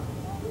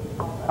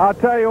 I'll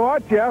tell you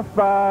what, Jeff,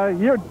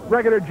 you're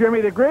regular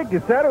Jimmy the Greek.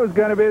 You said it was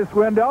going to be the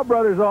Swindell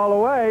brothers all the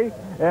way,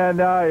 and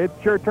it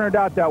sure turned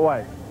out that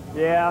way.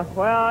 Yeah,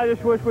 well, I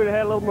just wish we'd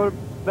had a little bit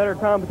better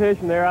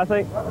competition there. I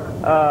think,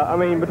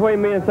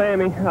 between me and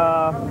Sammy, we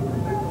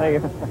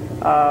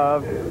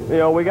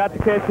got to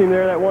catch him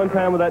there that one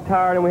time with that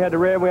tire, and we had to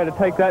rev. We had to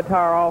take that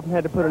tire off and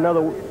had to put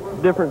another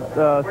different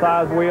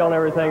size wheel and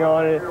everything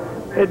on it.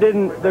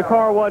 The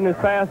car wasn't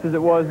as fast as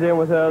it was then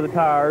with the other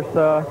tires.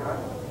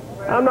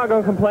 I'm not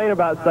going to complain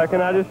about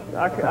second. I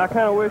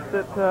kind of wish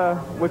that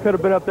we could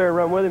have been up there and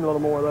run with him a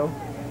little more, though.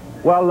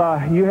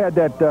 Well, you had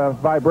that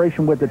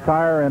vibration with the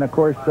tire, and of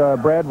course,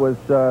 Brad was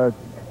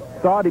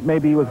thought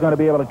maybe he was going to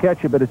be able to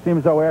catch you, but it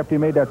seems though after you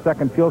made that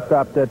second fuel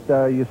stop that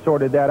you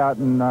sorted that out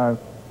and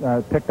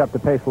picked up the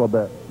pace a little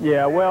bit.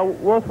 Yeah, well,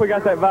 once we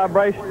got that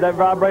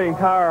vibrating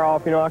tire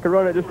off, I could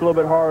run it just a little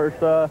bit harder.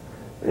 So,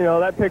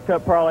 that picked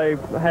up probably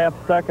a half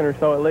second or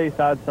so at least,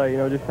 I'd say,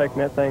 just taking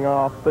that thing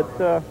off.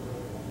 But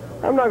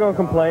I'm not going to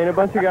complain. A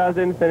bunch of guys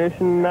didn't finish,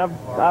 and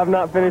I've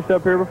not finished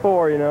up here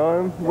before,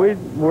 And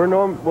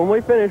when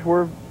we finish,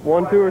 we're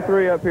 1, 2, or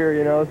 3 up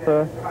here,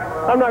 So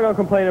I'm not going to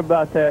complain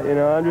about that,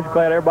 I'm just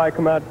glad everybody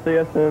come out to see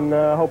us, and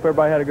hope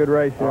everybody had a good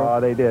race. Oh,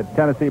 they did.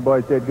 Tennessee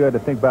boys did good. I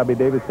think Bobby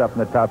Davis up in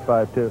the top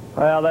 5 too.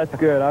 Well, that's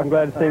good. I'm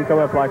glad to see him come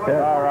up like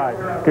that. All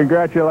right.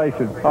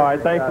 Congratulations. All right.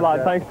 Thanks a lot.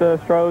 Thanks to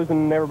Strohs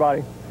and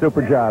everybody.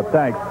 Super job.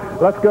 Thanks.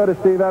 Let's go to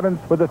Steve Evans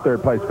with the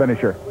third place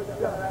finisher.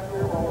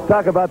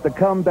 Talk about the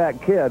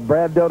comeback kid,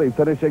 Brad Doty,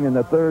 finishing in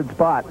the third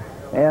spot.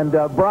 And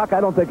Brock, I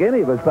don't think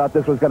any of us thought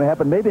this was going to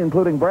happen, maybe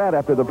including Brad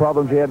after the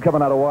problems he had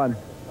coming out of 1.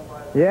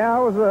 Yeah, I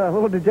was a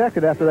little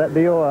dejected after that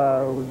deal.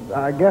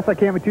 I guess I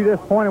can't be too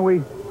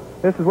disappointed.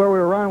 This is where we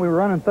were running. We were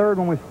running third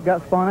when we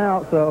got spun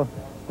out, so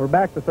we're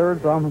back to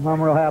third, so I'm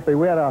real happy.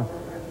 We had a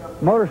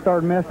motor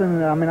started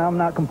missing. I'm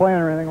not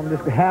complaining or anything. I'm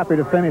just happy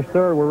to finish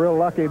third. We're real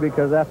lucky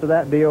because after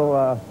that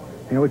deal,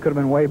 we could have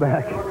been way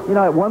back.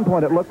 At one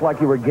point it looked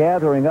like you were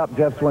gathering up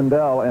Jeff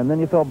Swindell, and then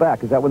you fell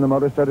back. Is that when the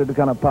motor started to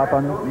kind of pop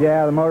on you?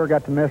 Yeah, the motor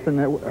got to missing.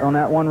 On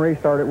that one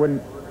restart, it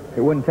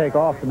wouldn't take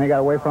off, and they got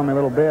away from me a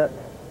little bit.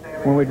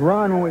 When we'd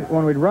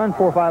run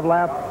 4 or 5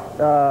 laps,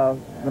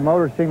 the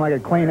motor seemed like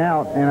it'd clean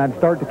out, and I'd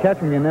start to catch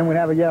them, and then we'd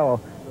have a yellow,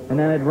 and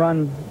then it'd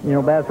run,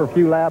 bad for a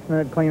few laps, and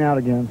then it'd clean out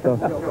again. So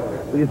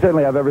you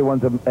certainly have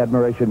everyone's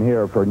admiration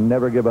here for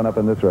never giving up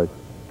in this race.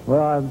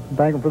 Well, I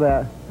thank him for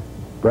that.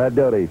 Brad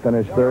Doty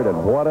finished third,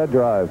 and what a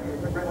drive.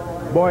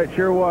 Boy, it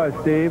sure was,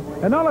 Steve.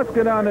 And now let's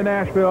go down to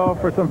Nashville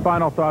for some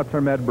final thoughts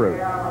from Ed Bruce.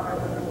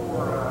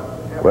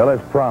 Well,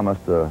 as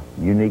promised, a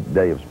unique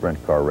day of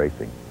sprint car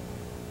racing.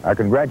 Our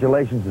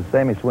congratulations to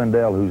Sammy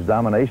Swindell, whose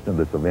domination of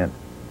this event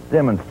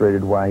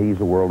demonstrated why he's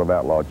a World of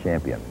Outlaw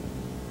champion.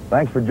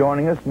 Thanks for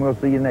joining us, and we'll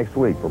see you next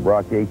week. For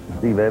Brock Yates and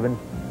Steve Evans,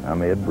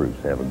 I'm Ed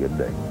Bruce. Have a good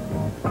day.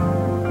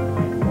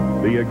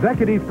 The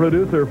executive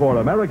producer for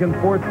American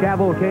Sports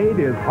Cavalcade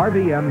is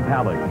Harvey M.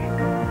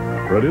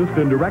 Palish. Produced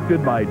and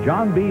directed by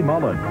John B.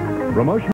 Mullen. Promotion